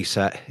needs a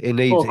reset. It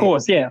needs. Well, of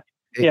course, yeah.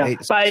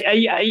 But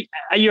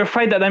are you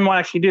afraid that they might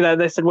actually do that?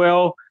 They said,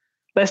 well,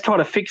 let's try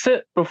to fix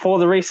it before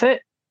the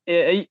reset.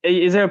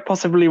 Is there a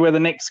possibility where the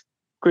next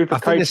group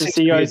of coaches,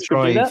 CEOs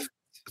could do that?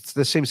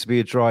 There seems to be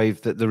a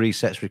drive that the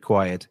reset's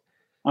required.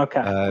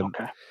 Okay.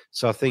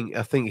 So I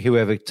think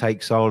whoever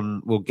takes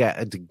on will get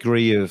a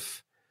degree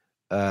of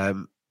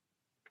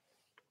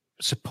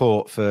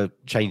support for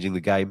changing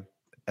the game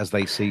as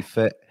they see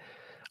fit.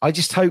 I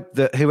just hope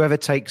that whoever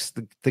takes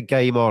the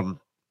game on,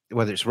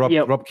 whether it's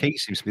Rob Keane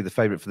seems to be the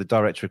favourite for the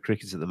director of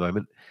cricket at the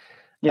moment.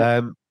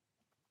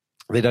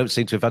 They don't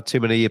seem to have had too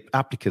many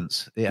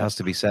applicants, it has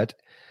to be said.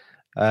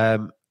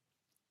 And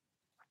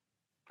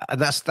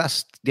that's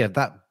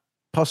that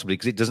possibly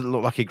because it doesn't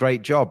look like a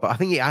great job, but I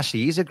think it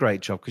actually is a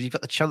great job because you've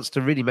got the chance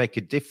to really make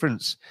a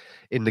difference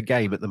in the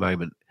game at the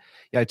moment.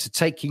 To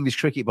take English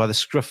cricket by the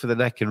scruff of the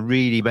neck and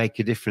really make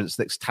a difference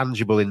that's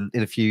tangible in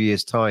a few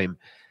years' time.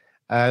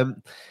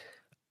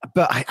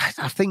 But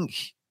I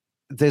think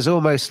there's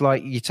almost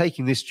like you're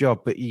taking this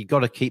job, but you've got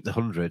to keep the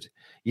 100.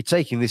 You're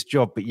taking this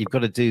job, but you've got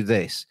to do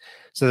this.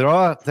 So there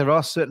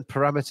are certain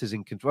parameters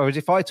in control. Whereas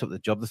if I took the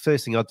job, the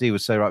first thing I'd do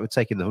was say, right, we're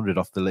taking the 100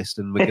 off the list,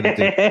 and we're going to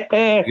make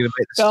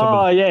the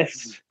summer.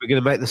 We're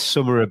going to make the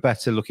summer a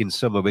better looking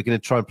summer. We're going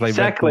to try and play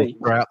red ball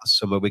throughout the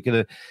summer. We're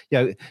going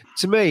to,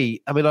 to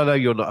me, I mean, I know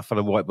you're not a fan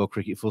of white ball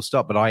cricket, full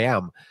stop, but I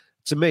am.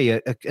 To me,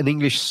 an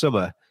English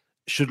summer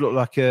should look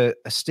like a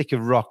stick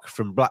of rock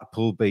from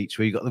Blackpool Beach,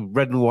 where you've got the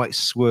red and white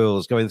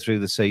swirls going through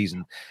the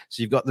season.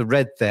 So you've got the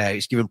red there,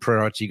 it's given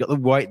priority. You've got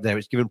the white there,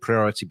 it's given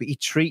priority. But you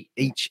treat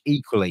each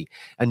equally,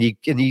 and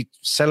you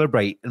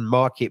celebrate and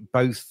market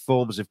both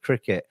forms of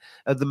cricket.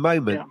 At the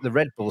moment, the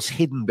red ball's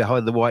hidden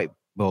behind the white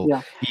ball.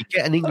 You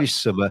get an English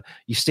summer,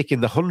 you stick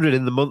in the 100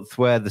 in the month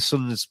where the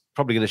sun's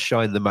probably going to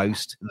shine the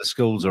most and the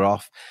schools are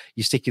off.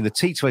 You stick in the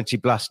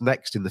T20 Blast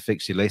next in the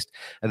fixture list,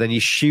 and then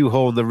you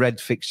shoehorn the red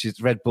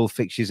ball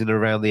fixtures in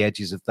around the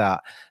edges of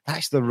that.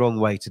 That's the wrong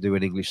way to do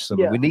an English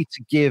summer. We need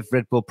to give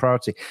red ball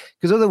priority,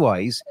 because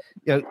otherwise,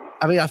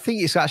 I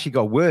think it's actually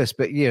got worse,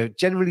 but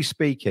generally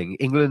speaking,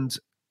 England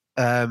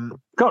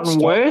gotten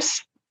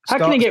worse. How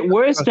can it get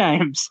worse,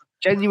 James?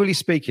 Genuinely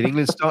speaking,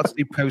 England starts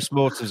to do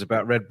postmortems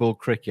about red ball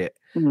cricket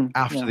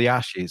after the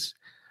Ashes.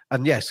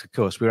 And yes, of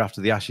course, we're after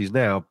the Ashes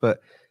now, but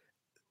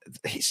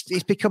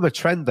it's become a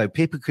trend, though.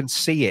 People can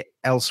see it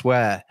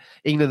elsewhere.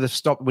 England have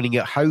stopped winning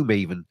at home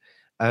even.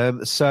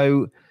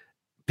 So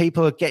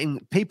people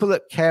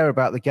that care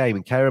about the game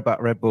and care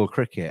about red ball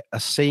cricket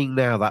are seeing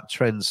now that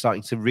trend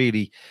starting to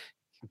really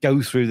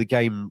go through the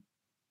game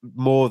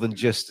more than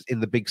just in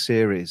the big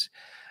series.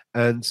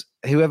 And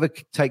whoever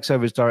takes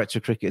over as director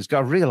of cricket has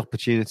got a real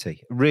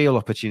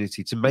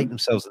opportunity to make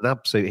themselves an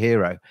absolute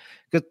hero.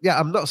 Because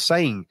I'm not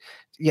saying,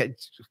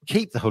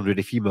 keep the 100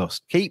 if you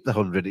must. Keep the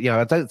 100.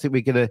 I don't think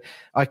we're going to.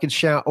 I can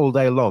shout all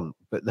day long,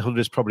 but the 100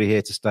 is probably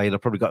here to stay, and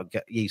I've probably got to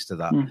get used to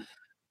that.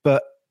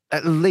 But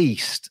at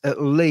least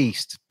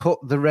put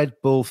the red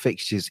ball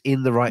fixtures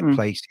in the right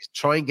places.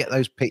 Try and get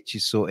those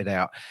pitches sorted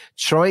out.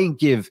 Try and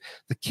give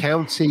the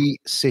county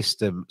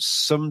system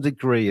some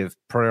degree of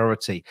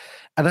priority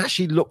and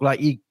actually look like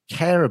you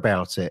care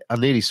about it. I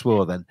nearly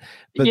swore then.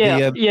 But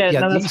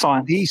that's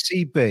fine. The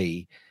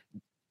ECB,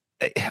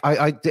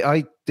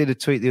 I did a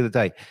tweet the other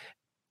day.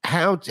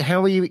 How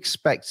are you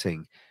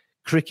expecting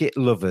cricket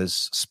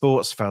lovers,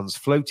 sports fans,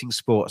 floating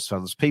sports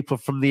fans, people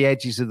from the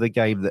edges of the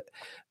game that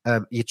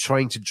you're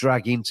trying to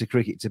drag into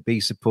cricket to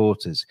be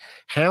supporters?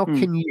 How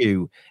can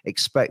you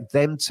expect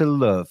them to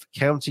love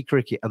county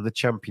cricket and the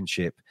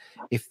championship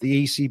if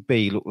the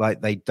ECB look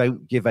like they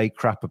don't give a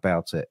crap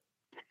about it?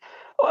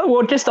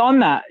 Well, just on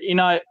that,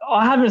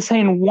 I haven't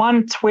seen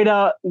one tweet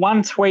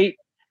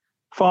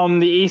from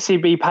the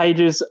ECB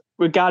pages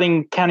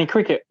regarding county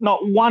cricket.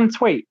 Not one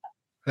tweet.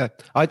 Yeah,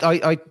 I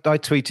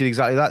tweeted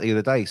exactly that the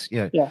other day.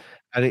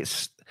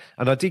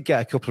 And I did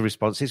get a couple of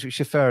responses, which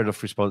are fair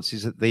enough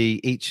responses. That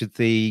each of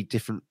the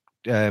different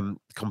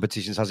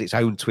competitions has its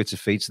own Twitter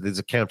feed. So there's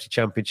a county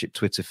championship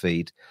Twitter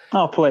feed.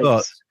 Oh,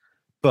 please!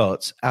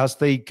 But as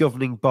the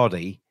governing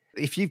body,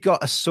 if you've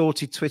got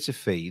assorted Twitter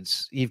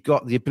feeds, you've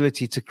got the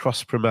ability to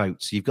cross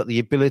promote. You've got the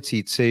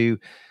ability to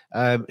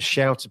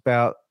shout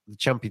about the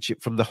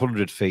championship from the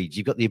 100 feed.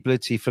 You've got the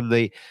ability from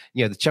the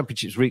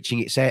championship's reaching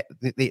its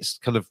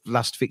kind of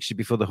last fixture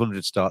before the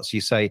 100 starts.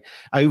 You say,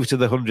 over to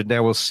the 100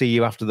 now, we'll see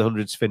you after the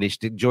 100's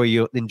finished. Enjoy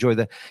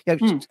the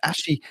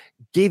actually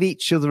give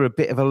each other a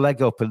bit of a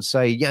leg up and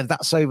say,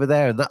 that's over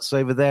there and that's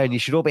over there, and you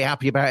should all be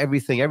happy about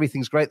everything.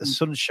 Everything's great. The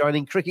sun's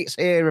shining. Cricket's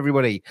here,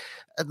 everybody.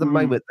 At the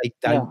moment, they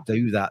don't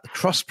do that.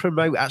 Cross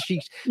promote,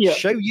 actually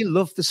show you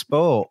love the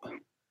sport.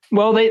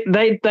 Well, they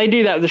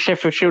do that with the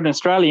Sheffield Shield in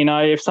Australia.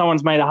 If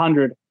someone's made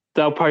 100,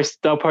 they'll post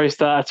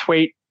a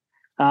tweet.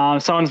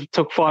 Someone's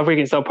took 5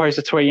 wickets, they'll post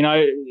a tweet.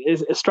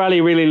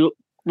 Australia really,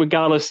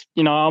 regardless,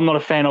 I'm not a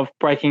fan of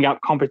breaking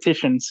up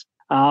competitions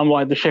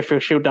like the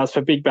Sheffield Shield does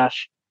for Big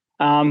Bash.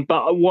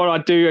 But what I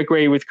do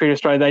agree with Cricket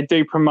Australia, they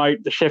do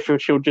promote the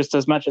Sheffield Shield just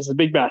as much as the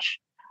Big Bash.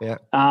 Yeah.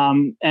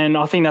 And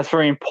I think that's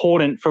very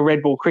important for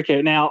red ball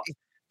cricket. Now,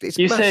 It's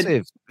you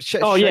massive. said,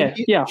 Show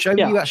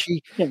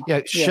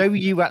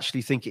you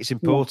actually think it's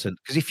important.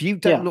 Because if you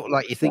don't look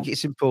like you think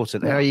it's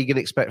important, how are you going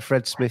to expect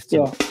Fred Smith to?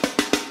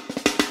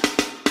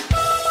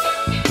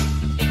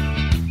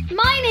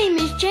 My name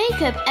is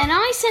Jacob, and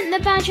I sent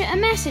the Badger a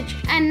message,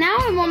 and now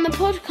I'm on the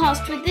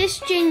podcast with this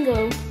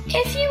jingle.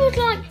 If you would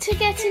like to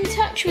get in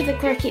touch with the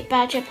Cricket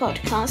Badger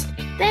podcast,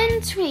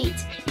 then tweet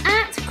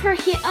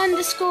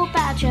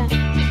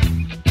 @cricket_badger.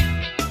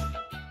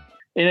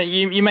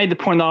 You made the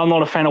point that I'm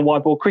not a fan of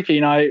white ball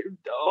cricket.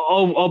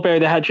 I'll bury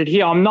the hatchet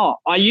here. I'm not.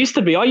 I used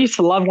to be. I used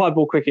to love white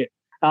ball cricket.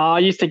 I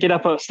used to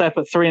stay up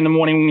at 3 a.m.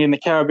 in the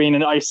Caribbean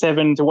in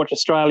 2007 to watch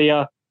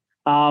Australia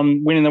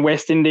winning the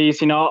West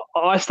Indies.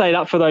 I stayed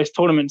up for those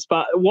tournaments.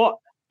 But what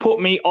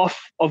put me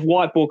off of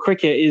white ball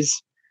cricket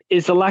is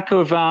the lack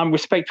of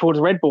respect towards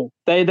red ball.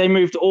 They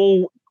moved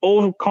all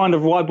kind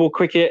of white ball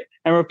cricket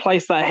and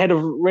replaced that head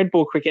of red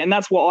ball cricket, and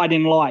that's what I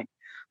didn't like.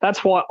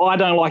 That's why I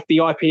don't like the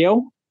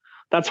IPL.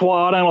 That's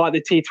why I don't like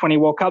the T20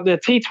 World Cup. The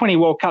T20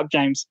 World Cup,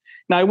 James.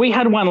 No, we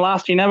had one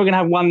last year. Now we're going to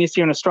have one this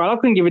year in Australia. I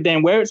couldn't give a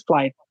damn where it's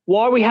played.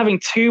 Why are we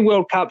having 2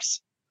 World Cups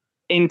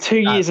in 2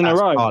 years in a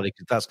row?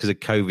 That's because of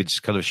COVID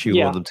just kind of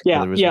shoehorned them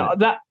together, isn't it?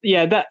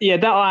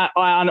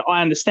 I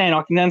understand.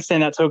 I can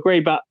understand that to agree.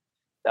 But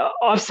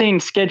I've seen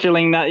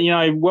scheduling that,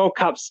 World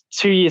Cups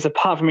 2 years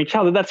apart from each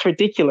other. That's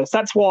ridiculous.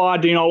 That's why I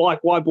do not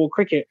like white ball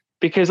cricket,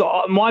 because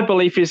my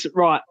belief is,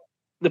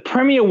 the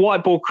premier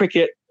white ball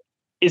cricket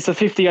is the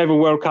 50-over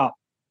World Cup.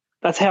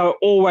 That's how it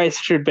always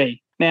should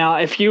be. Now,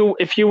 if you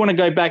want to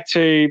go back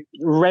to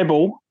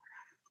rebel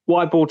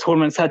white ball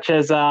tournaments such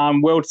as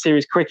World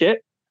Series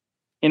cricket,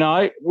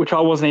 which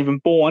I wasn't even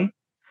born,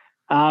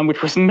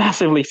 which was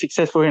massively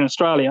successful in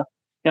Australia,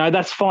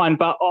 that's fine.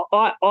 But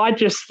I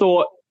just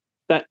thought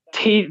that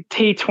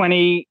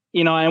T20,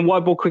 and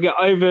white ball cricket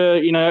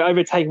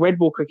overtake red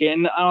ball cricket,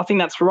 and I think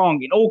that's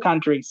wrong in all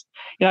countries.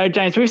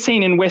 James, we've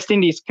seen in West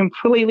Indies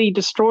completely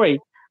destroy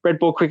red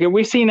ball cricket.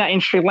 We've seen that in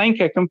Sri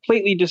Lanka,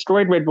 completely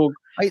destroyed red ball.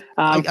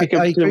 I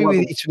agree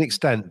with you to an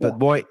extent, but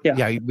we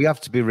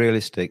have to be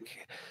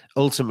realistic.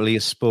 Ultimately,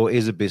 a sport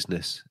is a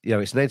business.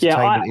 It's an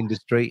entertainment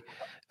industry,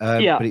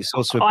 but it's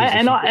also a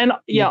business. I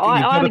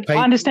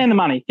understand the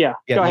money. Go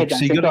ahead.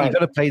 So you've got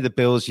to pay the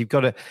bills. You've got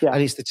to,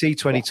 and it's the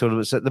T20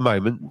 tournaments at the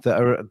moment that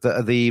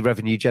are the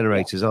revenue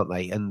generators, aren't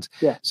they? And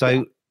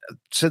so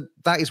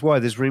that is why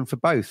there's room for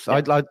both. I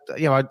love the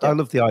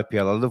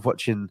IPL. I love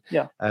watching.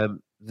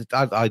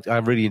 I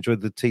really enjoyed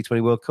the T20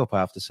 World Cup, I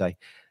have to say.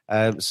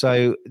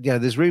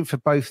 There's room for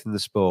both in the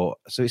sport.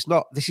 So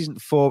this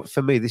isn't for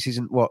me, this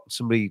isn't what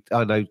somebody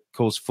I know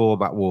calls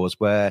format wars,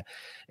 where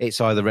it's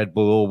either red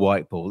ball or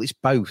white ball. It's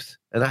both,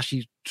 and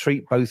actually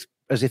treat both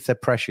as if they're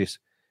precious.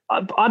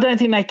 I don't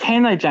think they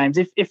can though, James.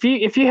 If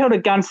you held a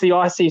gun to the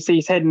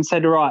ICC's head and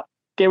said, right,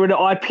 get rid of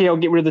IPL,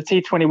 get rid of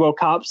the T20 World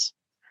Cups,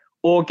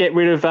 or get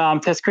rid of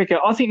Test cricket,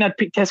 I think they'd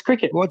pick Test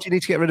cricket. Why do you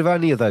need to get rid of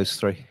any of those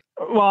three?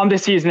 Well, I'm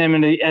just using them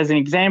as an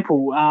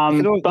example.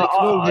 But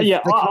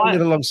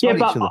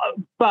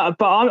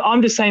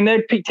I'm just saying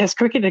they'd pick Test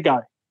cricket to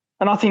go,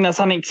 and I think that's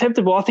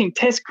unacceptable. I think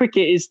Test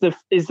cricket is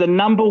the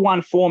number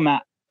one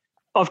format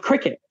of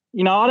cricket.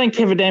 I don't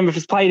give a damn if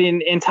it's played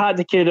in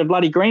Antarctica or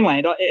bloody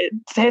Greenland.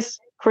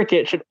 Test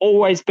cricket should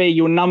always be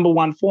your number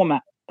one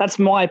format. That's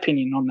my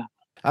opinion on that.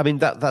 I mean,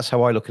 that's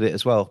how I look at it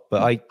as well.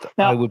 But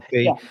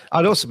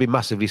I'd also be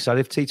massively sad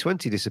if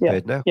T20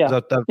 disappeared now.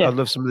 I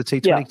love some of the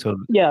T20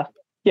 tournaments.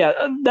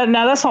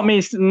 Now that's not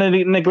me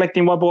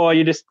neglecting white ball.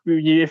 If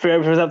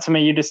it was up to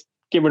me, you just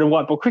get rid of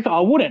white ball cricket. I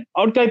wouldn't.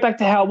 I would go back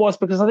to how it was,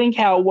 because I think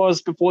how it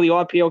was before the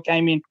IPL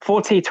came in, before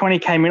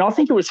T20 came in, I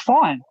think it was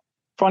fine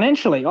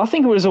financially. I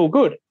think it was all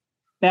good.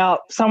 Now,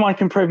 someone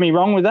can prove me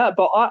wrong with that,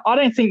 but I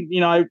don't think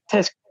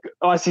Test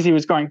ICC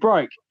was going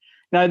broke.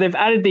 They've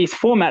added these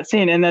formats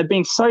in, and they've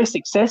been so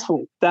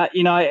successful that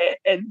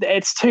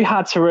it's too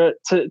hard to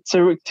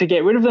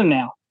get rid of them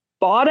now.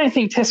 But I don't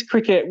think Test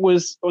cricket the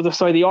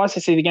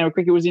ICC, the game of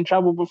cricket, was in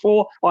trouble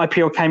before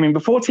IPL came in,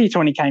 before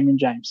T20 came in,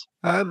 James.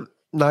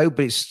 No,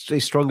 but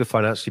it's stronger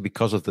financially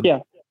because of them.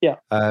 Like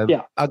I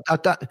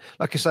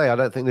say, I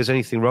don't think there's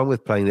anything wrong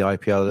with playing the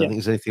IPL. I don't think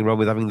there's anything wrong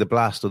with having the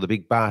Blast or the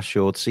Big Bash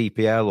or the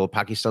CPL or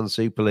Pakistan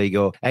Super League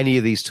or any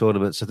of these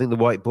tournaments. I think the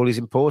white ball is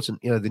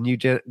important.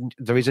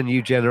 There is a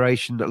new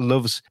generation that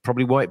loves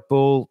probably white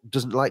ball,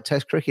 doesn't like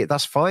Test cricket.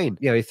 That's fine.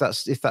 If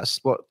that's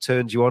what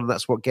turns you on,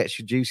 that's what gets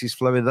your juices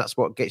flowing, that's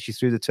what gets you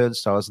through the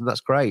turnstiles, and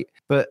that's great.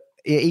 But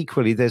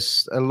equally,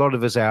 there's a lot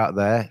of us out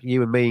there,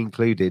 you and me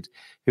included,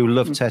 who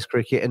love Test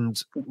cricket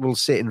and will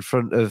sit in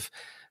front of.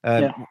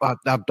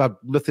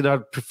 Nothing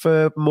I'd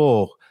prefer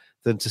more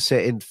than to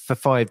sit in for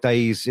 5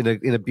 days in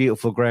a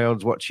beautiful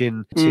ground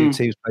watching two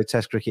teams play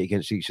Test cricket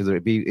against each other.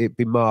 It'd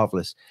be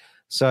marvellous.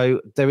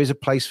 So there is a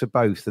place for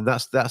both, and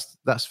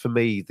that's for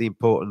me the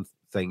important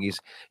thing.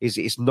 Is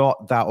it's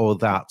not that or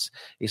that.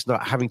 It's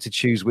not having to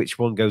choose which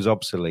one goes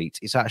obsolete.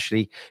 It's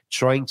actually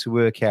trying to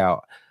work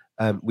out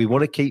We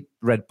want to keep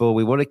red ball.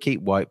 We want to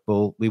keep white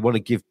ball. We want to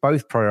give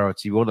both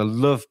priority. We want to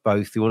love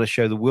both. We want to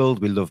show the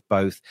world we love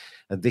both.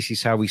 And this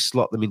is how we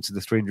slot them into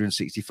the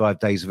 365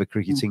 days of a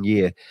cricketing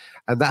year.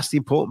 And that's the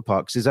important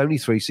part, because there's only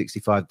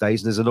 365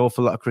 days and there's an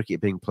awful lot of cricket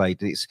being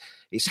played. And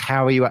it's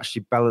how you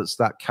actually balance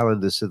that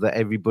calendar so that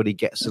everybody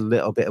gets a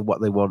little bit of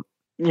what they want.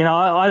 You know,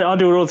 I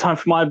do it all the time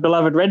for my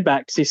beloved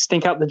Redbacks. They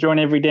stink up the joint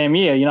every damn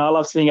year. You know, I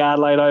love seeing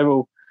Adelaide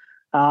Oval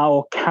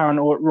or Karen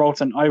or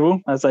Ralton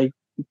Oval as they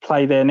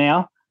play there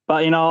now.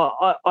 But, you know,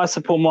 I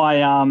support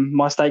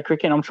my state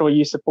cricket. I'm sure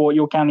you support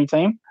your county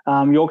team,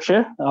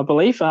 Yorkshire, I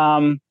believe.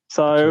 So,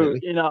 absolutely.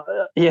 You know,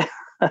 yeah.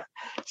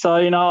 So,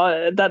 you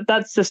know,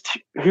 that's just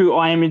who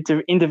I am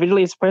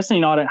individually as a person.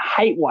 You know, I don't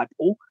hate white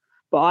ball,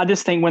 but I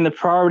just think when the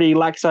priority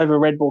lacks over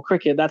red ball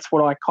cricket, that's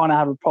what I kind of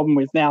have a problem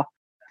with. Now,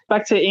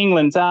 back to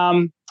England.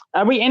 Are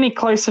we any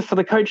closer for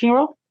the coaching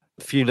role?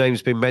 A few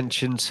names been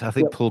mentioned. I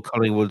think Paul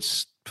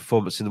Collingwood's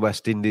performance in the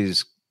West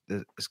Indies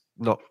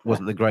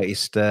wasn't the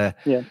greatest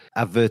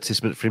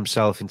advertisement for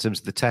himself in terms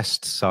of the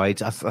test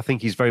side. I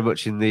think he's very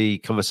much in the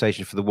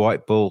conversation for the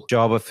white ball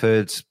job. I've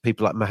heard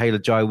people like Mahela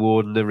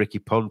Jayawardene, Ricky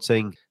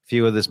Ponting, a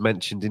few others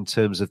mentioned in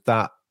terms of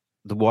that,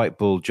 the white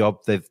ball job.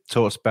 They've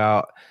talked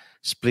about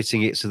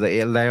splitting it so that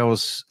it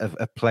allows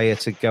a player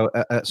to go,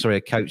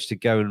 a coach to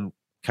go and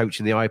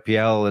coach in the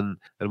IPL and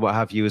what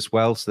have you as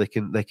well, so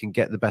they can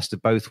get the best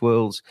of both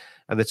worlds.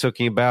 And they're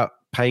talking about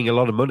paying a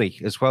lot of money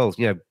as well,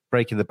 you know,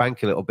 breaking the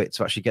bank a little bit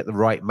to actually get the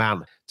right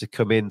man to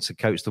come in to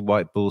coach the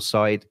white ball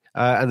side.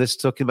 And they're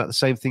talking about the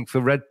same thing for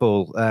red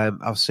ball.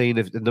 I've seen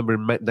a number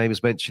of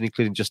names mentioned,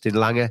 including Justin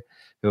Langer,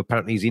 who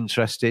apparently is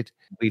interested.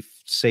 We've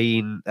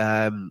seen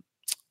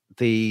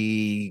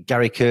the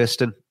Gary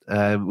Kirsten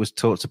was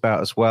talked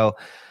about as well.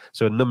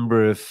 So a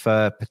number of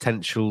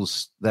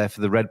potentials there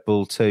for the red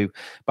ball too.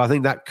 But I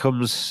think that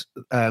comes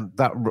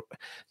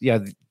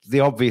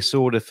the obvious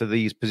order for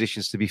these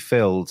positions to be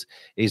filled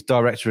is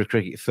director of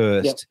cricket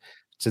first,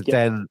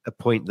 then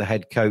appoint the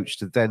head coach,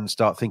 to then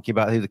start thinking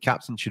about who the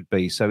captain should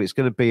be. So it's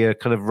going to be a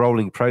kind of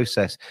rolling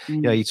process.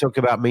 You know, you talk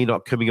about me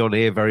not coming on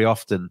here very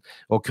often,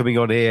 or coming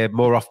on here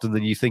more often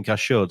than you think I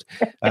should.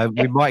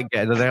 We might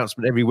get an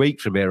announcement every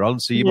week from here on,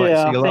 so you might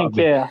see a lot of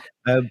me.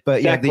 But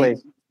exactly.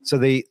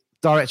 The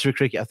director of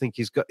cricket, I think,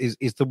 is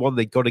the one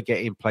they've got to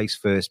get in place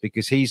first,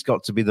 because he's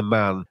got to be the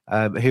man,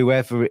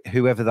 whoever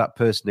that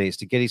person is,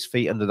 to get his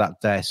feet under that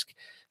desk,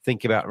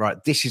 think about,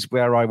 right, this is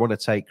where I want to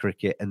take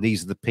cricket, and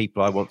these are the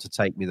people I want to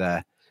take me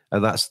there.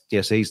 And that's,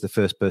 yes, he's the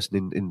first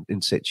person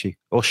in situ.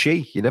 Or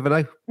she, you never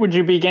know. Would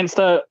you be against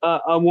a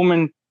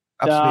woman?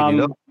 Absolutely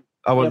not.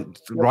 I want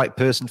the right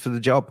person for the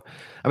job.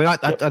 I mean,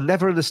 I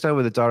never understand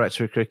with the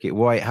director of cricket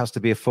why it has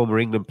to be a former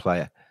England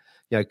player.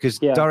 You know, because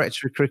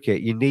director of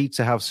cricket, you need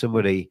to have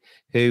somebody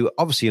who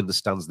obviously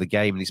understands the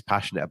game and is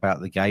passionate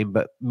about the game.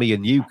 But me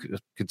and you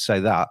could say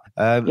that.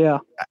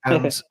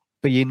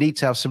 But you need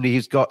to have somebody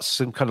who's got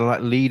some kind of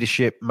like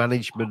leadership,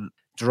 management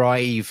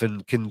drive,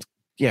 and can,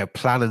 you know,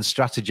 plan and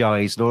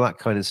strategize and all that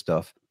kind of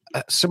stuff.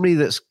 Somebody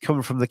that's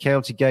come from the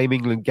county game,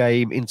 England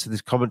game, into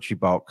this commentary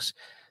box,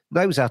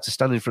 knows how to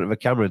stand in front of a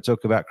camera and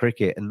talk about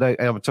cricket. And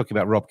I'm talking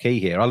about Rob Key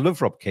here. I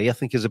love Rob Key. I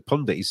think as a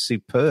pundit, he's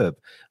superb.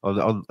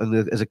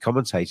 As a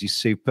commentator, he's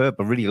superb.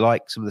 I really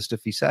like some of the stuff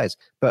he says.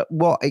 But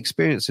what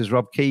experience has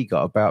Rob Key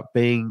got about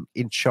being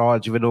in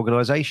charge of an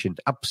organisation?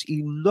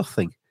 Absolutely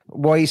nothing.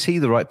 Why is he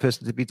the right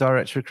person to be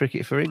director of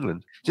cricket for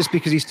England? Just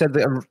because he said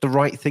the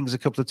right things a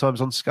couple of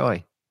times on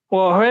Sky?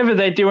 Well, whoever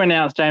they do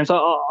announce, James,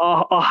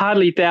 I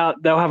hardly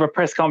doubt they'll have a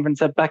press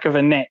conference at back of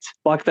a net,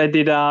 like they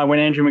did when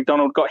Andrew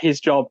McDonald got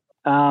his job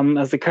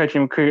as the coach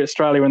in Cricket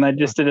Australia, when they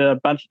just did a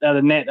bunch at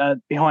a net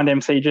behind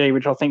MCG,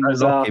 which I think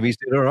was he's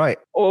doing all right.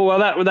 Well,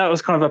 that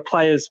was kind of a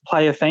player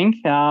thing.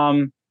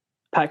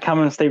 Pat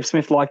Cummins and Steve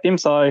Smith liked him,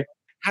 so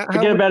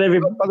forget about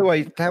everybody. By the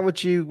way, how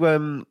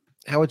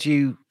would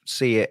you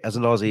see it as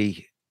an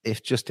Aussie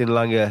if Justin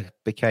Langer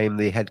became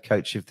the head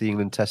coach of the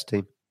England Test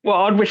team? Well,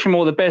 I'd wish him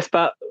all the best,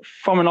 but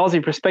from an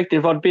Aussie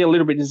perspective, I'd be a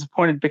little bit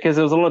disappointed, because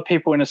there was a lot of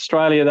people in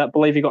Australia that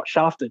believe he got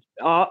shafted.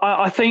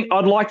 I think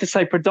I'd like to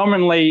say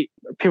predominantly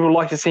people would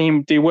like to see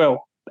him do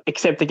well,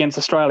 except against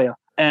Australia.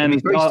 And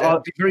it'd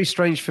be very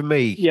strange for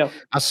me,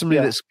 as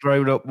somebody that's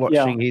grown up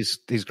watching his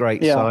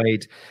great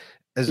side.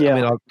 I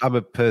mean, I'm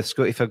a Perth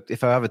Scorcher.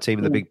 If I have a team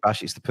in the Big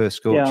Bash, it's the Perth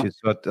Scorchers.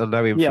 So I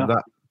know him from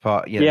that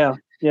part.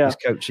 He's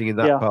coaching in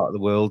that part of the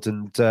world,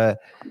 and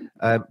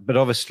but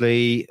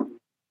obviously,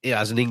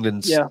 as an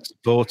England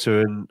supporter,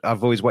 and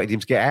I've always wanted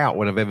him to get out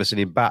when I've ever seen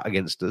him bat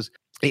against us.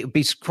 It would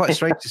be quite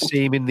strange to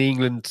see him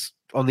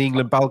on the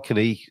England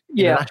balcony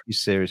in an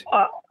Ashes series.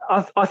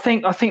 I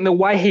think the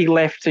way he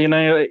left, a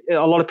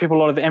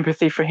lot of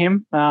empathy for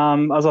him.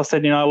 As I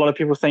said, a lot of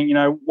people think,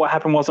 what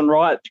happened wasn't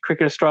right.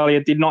 Cricket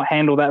Australia did not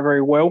handle that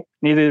very well.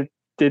 Neither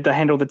did they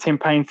handle the Tim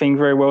Payne thing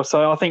very well.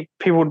 So I think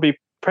people would be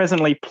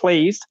presently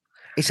pleased.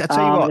 I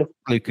tell you what,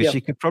 Lucas,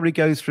 you could probably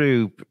go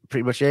through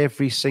pretty much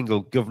every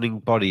single governing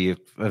body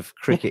of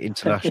cricket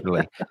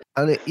internationally,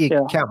 and you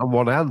can count on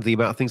one hand the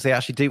amount of things they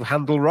actually do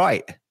handle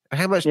right.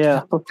 How much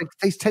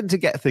they tend to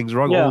get things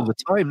wrong all the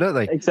time, don't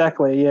they?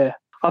 Exactly, yeah.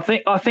 I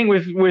think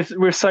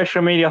with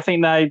social media, I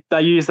think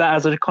they use that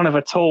as a kind of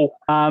a tool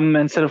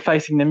instead of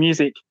facing the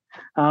music,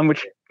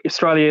 which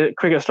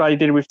Cricket Australia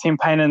did with Tim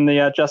Payne and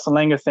the Justin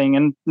Langer thing,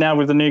 and now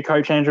with the new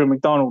coach Andrew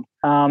McDonald.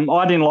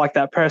 I didn't like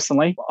that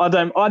personally. I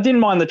didn't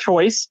mind the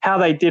choice. How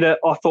they did it,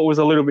 I thought was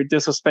a little bit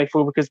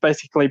disrespectful, because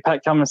basically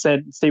Pat Cummins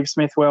said, Steve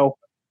Smith, well,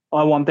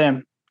 I want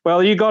them.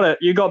 Well, you got it.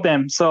 You got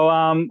them. So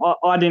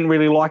I didn't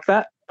really like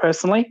that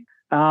personally.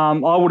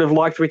 I would have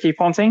liked Ricky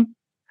Ponting.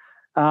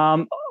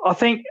 I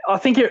think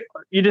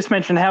you just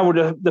mentioned how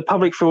would the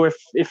public feel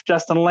if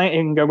Justin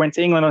Langer went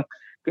to England.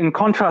 In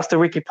contrast to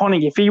Ricky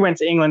Ponting, if he went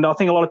to England, I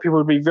think a lot of people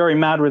would be very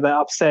mad with that,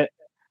 upset,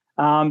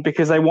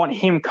 because they want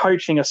him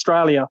coaching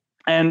Australia.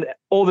 And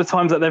all the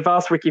times that they've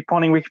asked Ricky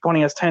Ponting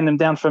has turned them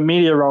down for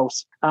media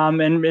roles.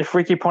 And if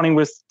Ricky Ponting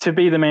was to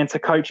be the man to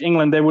coach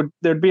England,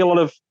 there'd be a lot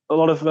of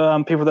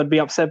people that'd be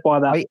upset by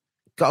that. I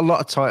got a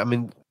lot of time. I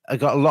mean, I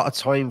got a lot of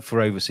time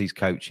for overseas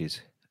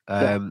coaches.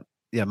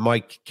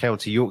 My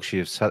county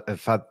Yorkshire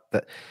have had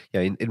that.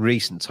 In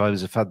recent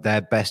times, have had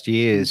their best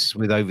years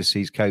with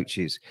overseas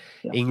coaches.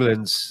 Yeah.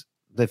 England's,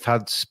 they've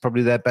had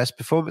probably their best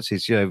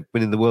performances.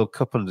 Winning the World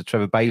Cup under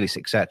Trevor Bayliss,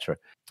 etc.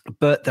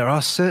 But there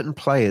are certain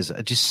players that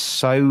are just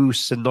so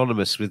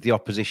synonymous with the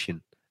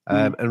opposition.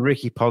 And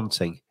Ricky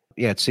Ponting,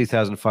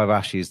 2005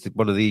 Ashes,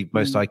 one of the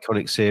most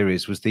iconic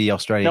series, was the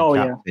Australian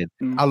captain.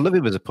 Yeah. I love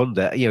him as a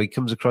pundit. He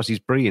comes across, he's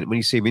brilliant. When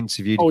you see him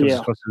interviewed, he comes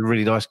across as a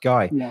really nice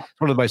guy. Yeah. It's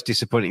one of the most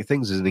disappointing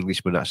things as an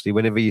Englishman, actually,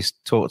 whenever you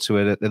talk to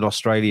an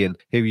Australian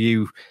who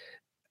you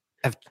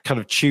have kind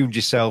of tuned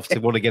yourself to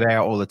want to get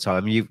out all the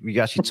time, you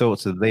actually talk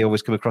to them, they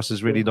always come across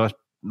as really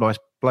nice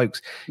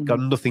blokes. Got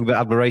nothing but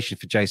admiration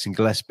for Jason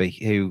Gillespie,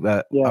 who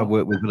I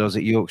worked with when I was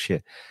at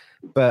Yorkshire.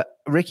 But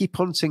Ricky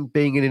Ponting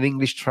being in an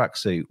English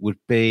tracksuit would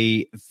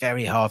be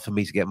very hard for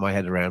me to get my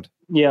head around.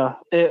 Yeah,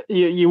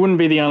 you wouldn't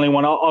be the only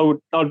one.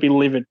 I'd be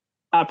livid,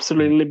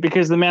 absolutely,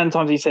 because the amount of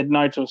times he said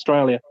no to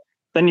Australia,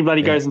 then he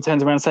bloody goes and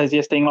turns around and says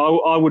yes to England.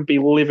 I would be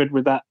livid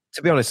with that.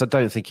 To be honest, I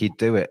don't think he'd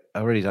do it.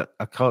 I really don't.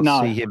 I can't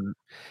see him.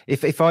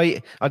 If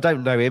I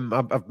don't know him.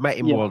 I've met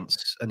him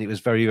once, and it was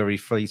very, very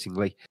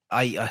fleetingly.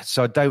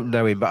 So I don't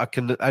know him, but I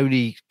can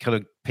only kind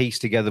of piece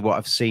together what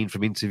I've seen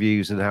from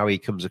interviews and how he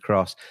comes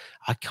across.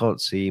 I can't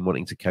see him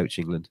wanting to coach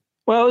England.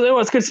 Well,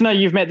 it's good to know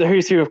you've met the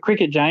who's who of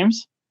cricket,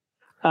 James.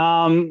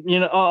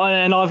 And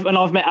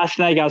I've met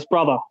Ashton Agar's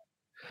brother.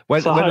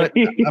 When I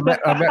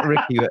met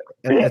Ricky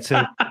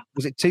at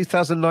was it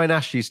 2009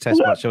 Ashes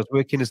Test match? I was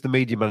working as the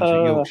media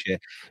manager at Yorkshire.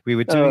 We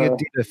were doing a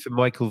dinner for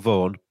Michael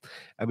Vaughan,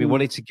 and we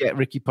wanted to get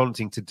Ricky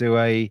Ponting to do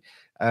a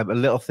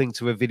little thing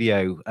to a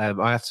video.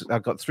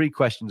 I've got 3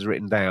 questions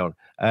written down,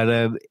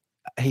 and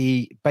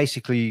he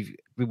basically,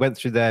 we went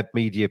through their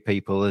media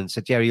people and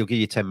said, "Jerry, he'll give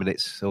you 10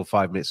 minutes or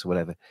 5 minutes or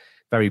whatever."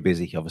 Very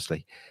busy,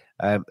 obviously.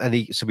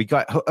 So we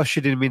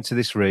ushered him into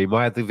this room.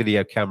 I had the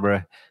video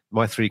camera,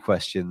 my 3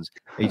 questions.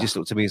 He just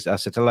looked at me and I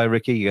said, "Hello,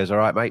 Ricky." He goes, "All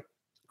right, mate.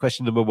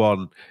 Question number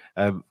 1.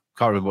 Can't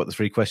remember what the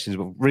 3 questions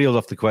were. Reeled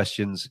off the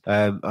questions.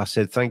 I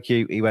said, "Thank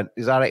you." He went,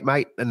 "Is that it,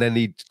 mate?" And then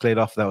he cleared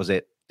off. And that was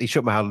it. He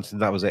shook my hand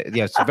and that was it.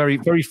 Yeah, it's very,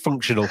 very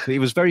functional. It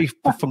was very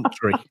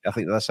perfunctory. I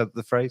think that's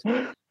the phrase.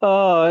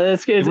 Oh,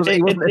 it's good.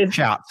 It wasn't a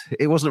chat.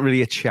 It wasn't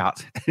really a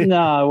chat.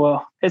 No,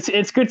 well,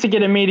 it's good to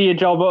get a media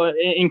job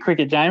in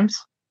cricket, James.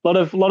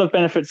 A lot of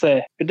benefits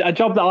there. A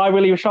job that I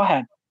really wish I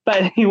had.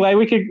 But anyway,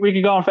 we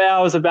could go on for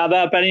hours about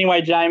that. But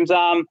anyway, James,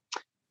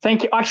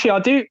 thank you. Actually, I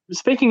do.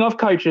 Speaking of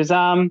coaches,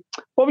 what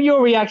were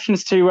your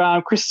reactions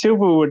to Chris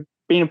Silverwood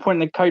being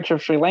appointed the coach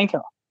of Sri Lanka?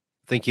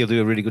 I think he'll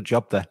do a really good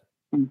job there.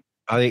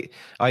 I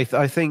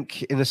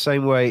think in the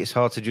same way it's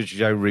hard to judge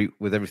Joe Root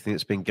with everything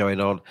that's been going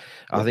on.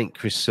 I think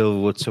Chris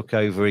Silverwood took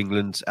over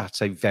England at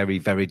a very,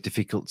 very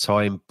difficult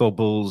time.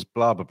 Bubbles,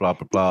 blah, blah, blah,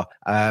 blah,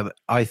 blah.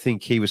 I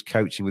think he was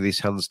coaching with his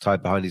hands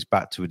tied behind his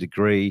back to a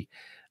degree.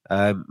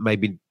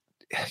 Maybe,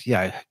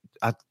 you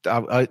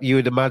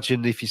would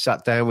imagine if you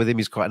sat down with him,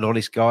 he's quite an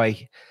honest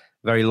guy,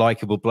 very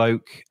likable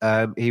bloke.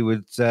 He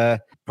would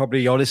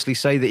probably honestly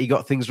say that he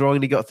got things wrong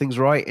and he got things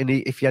right. And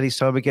if he had his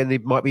time again, there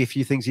might be a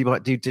few things he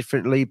might do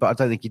differently, but I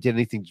don't think he did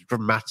anything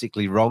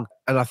dramatically wrong.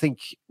 And I think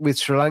with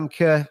Sri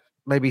Lanka,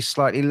 maybe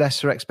slightly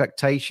lesser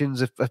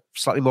expectations, a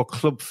slightly more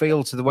club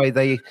feel to the way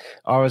they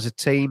are as a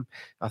team.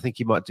 I think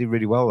he might do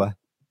really well there.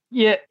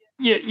 Yeah,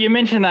 you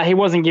mentioned that he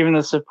wasn't given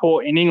the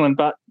support in England,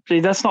 but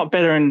gee, that's not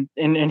better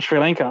in Sri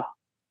Lanka.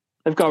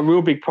 They've got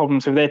real big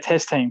problems with their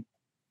test team.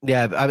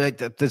 Yeah, I mean,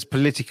 there's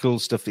political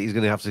stuff that he's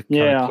going to have to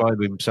kind of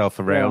climb himself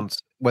around.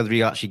 Whether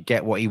he actually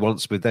get what he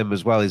wants with them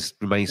as well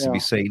remains to be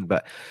seen.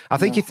 But I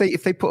think if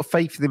they put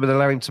faith in him and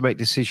allow him to make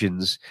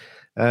decisions,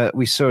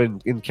 we saw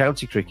in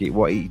county cricket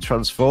what he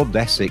transformed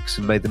Essex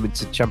and made them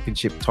into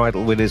championship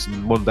title winners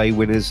and one-day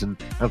winners,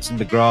 and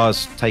Anthony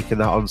McGrath's taken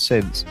that on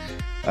since.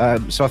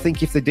 So I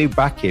think if they do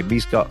back him,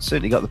 he's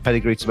certainly got the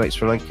pedigree to make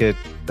Sri Lanka,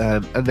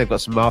 and they've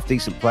got some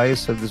half-decent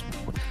players, so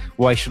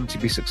why shouldn't he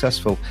be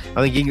successful?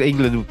 I think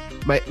England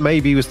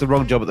maybe was the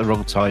wrong job at the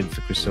wrong time for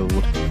Chris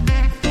Silverwood.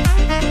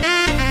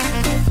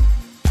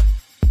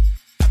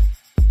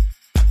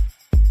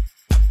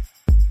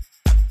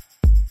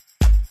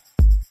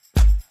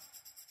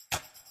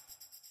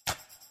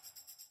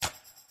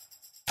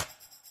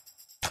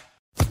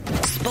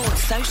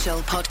 Social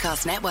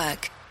Podcast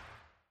Network.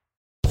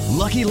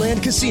 Lucky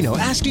Land Casino,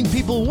 asking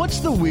people, what's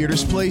the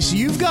weirdest place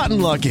you've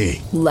gotten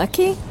lucky?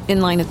 Lucky?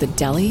 In line at the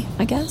deli,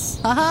 I guess?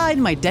 Aha,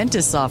 in my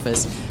dentist's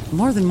office.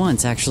 More than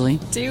once, actually.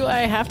 Do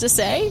I have to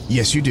say?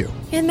 Yes, you do.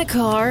 In the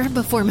car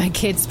before my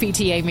kids'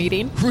 PTA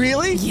meeting.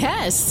 Really?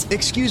 Yes.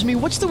 Excuse me,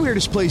 what's the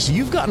weirdest place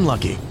you've gotten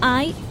lucky?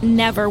 I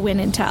never win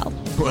and tell.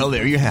 Well,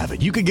 there you have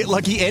it. You can get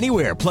lucky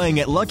anywhere, playing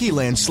at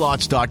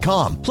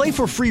LuckyLandSlots.com. Play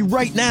for free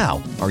right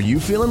now. Are you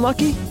feeling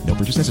lucky? No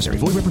purchase necessary.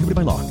 Void where prohibited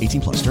by law.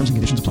 18+. Terms and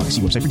conditions apply.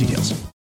 See website for details.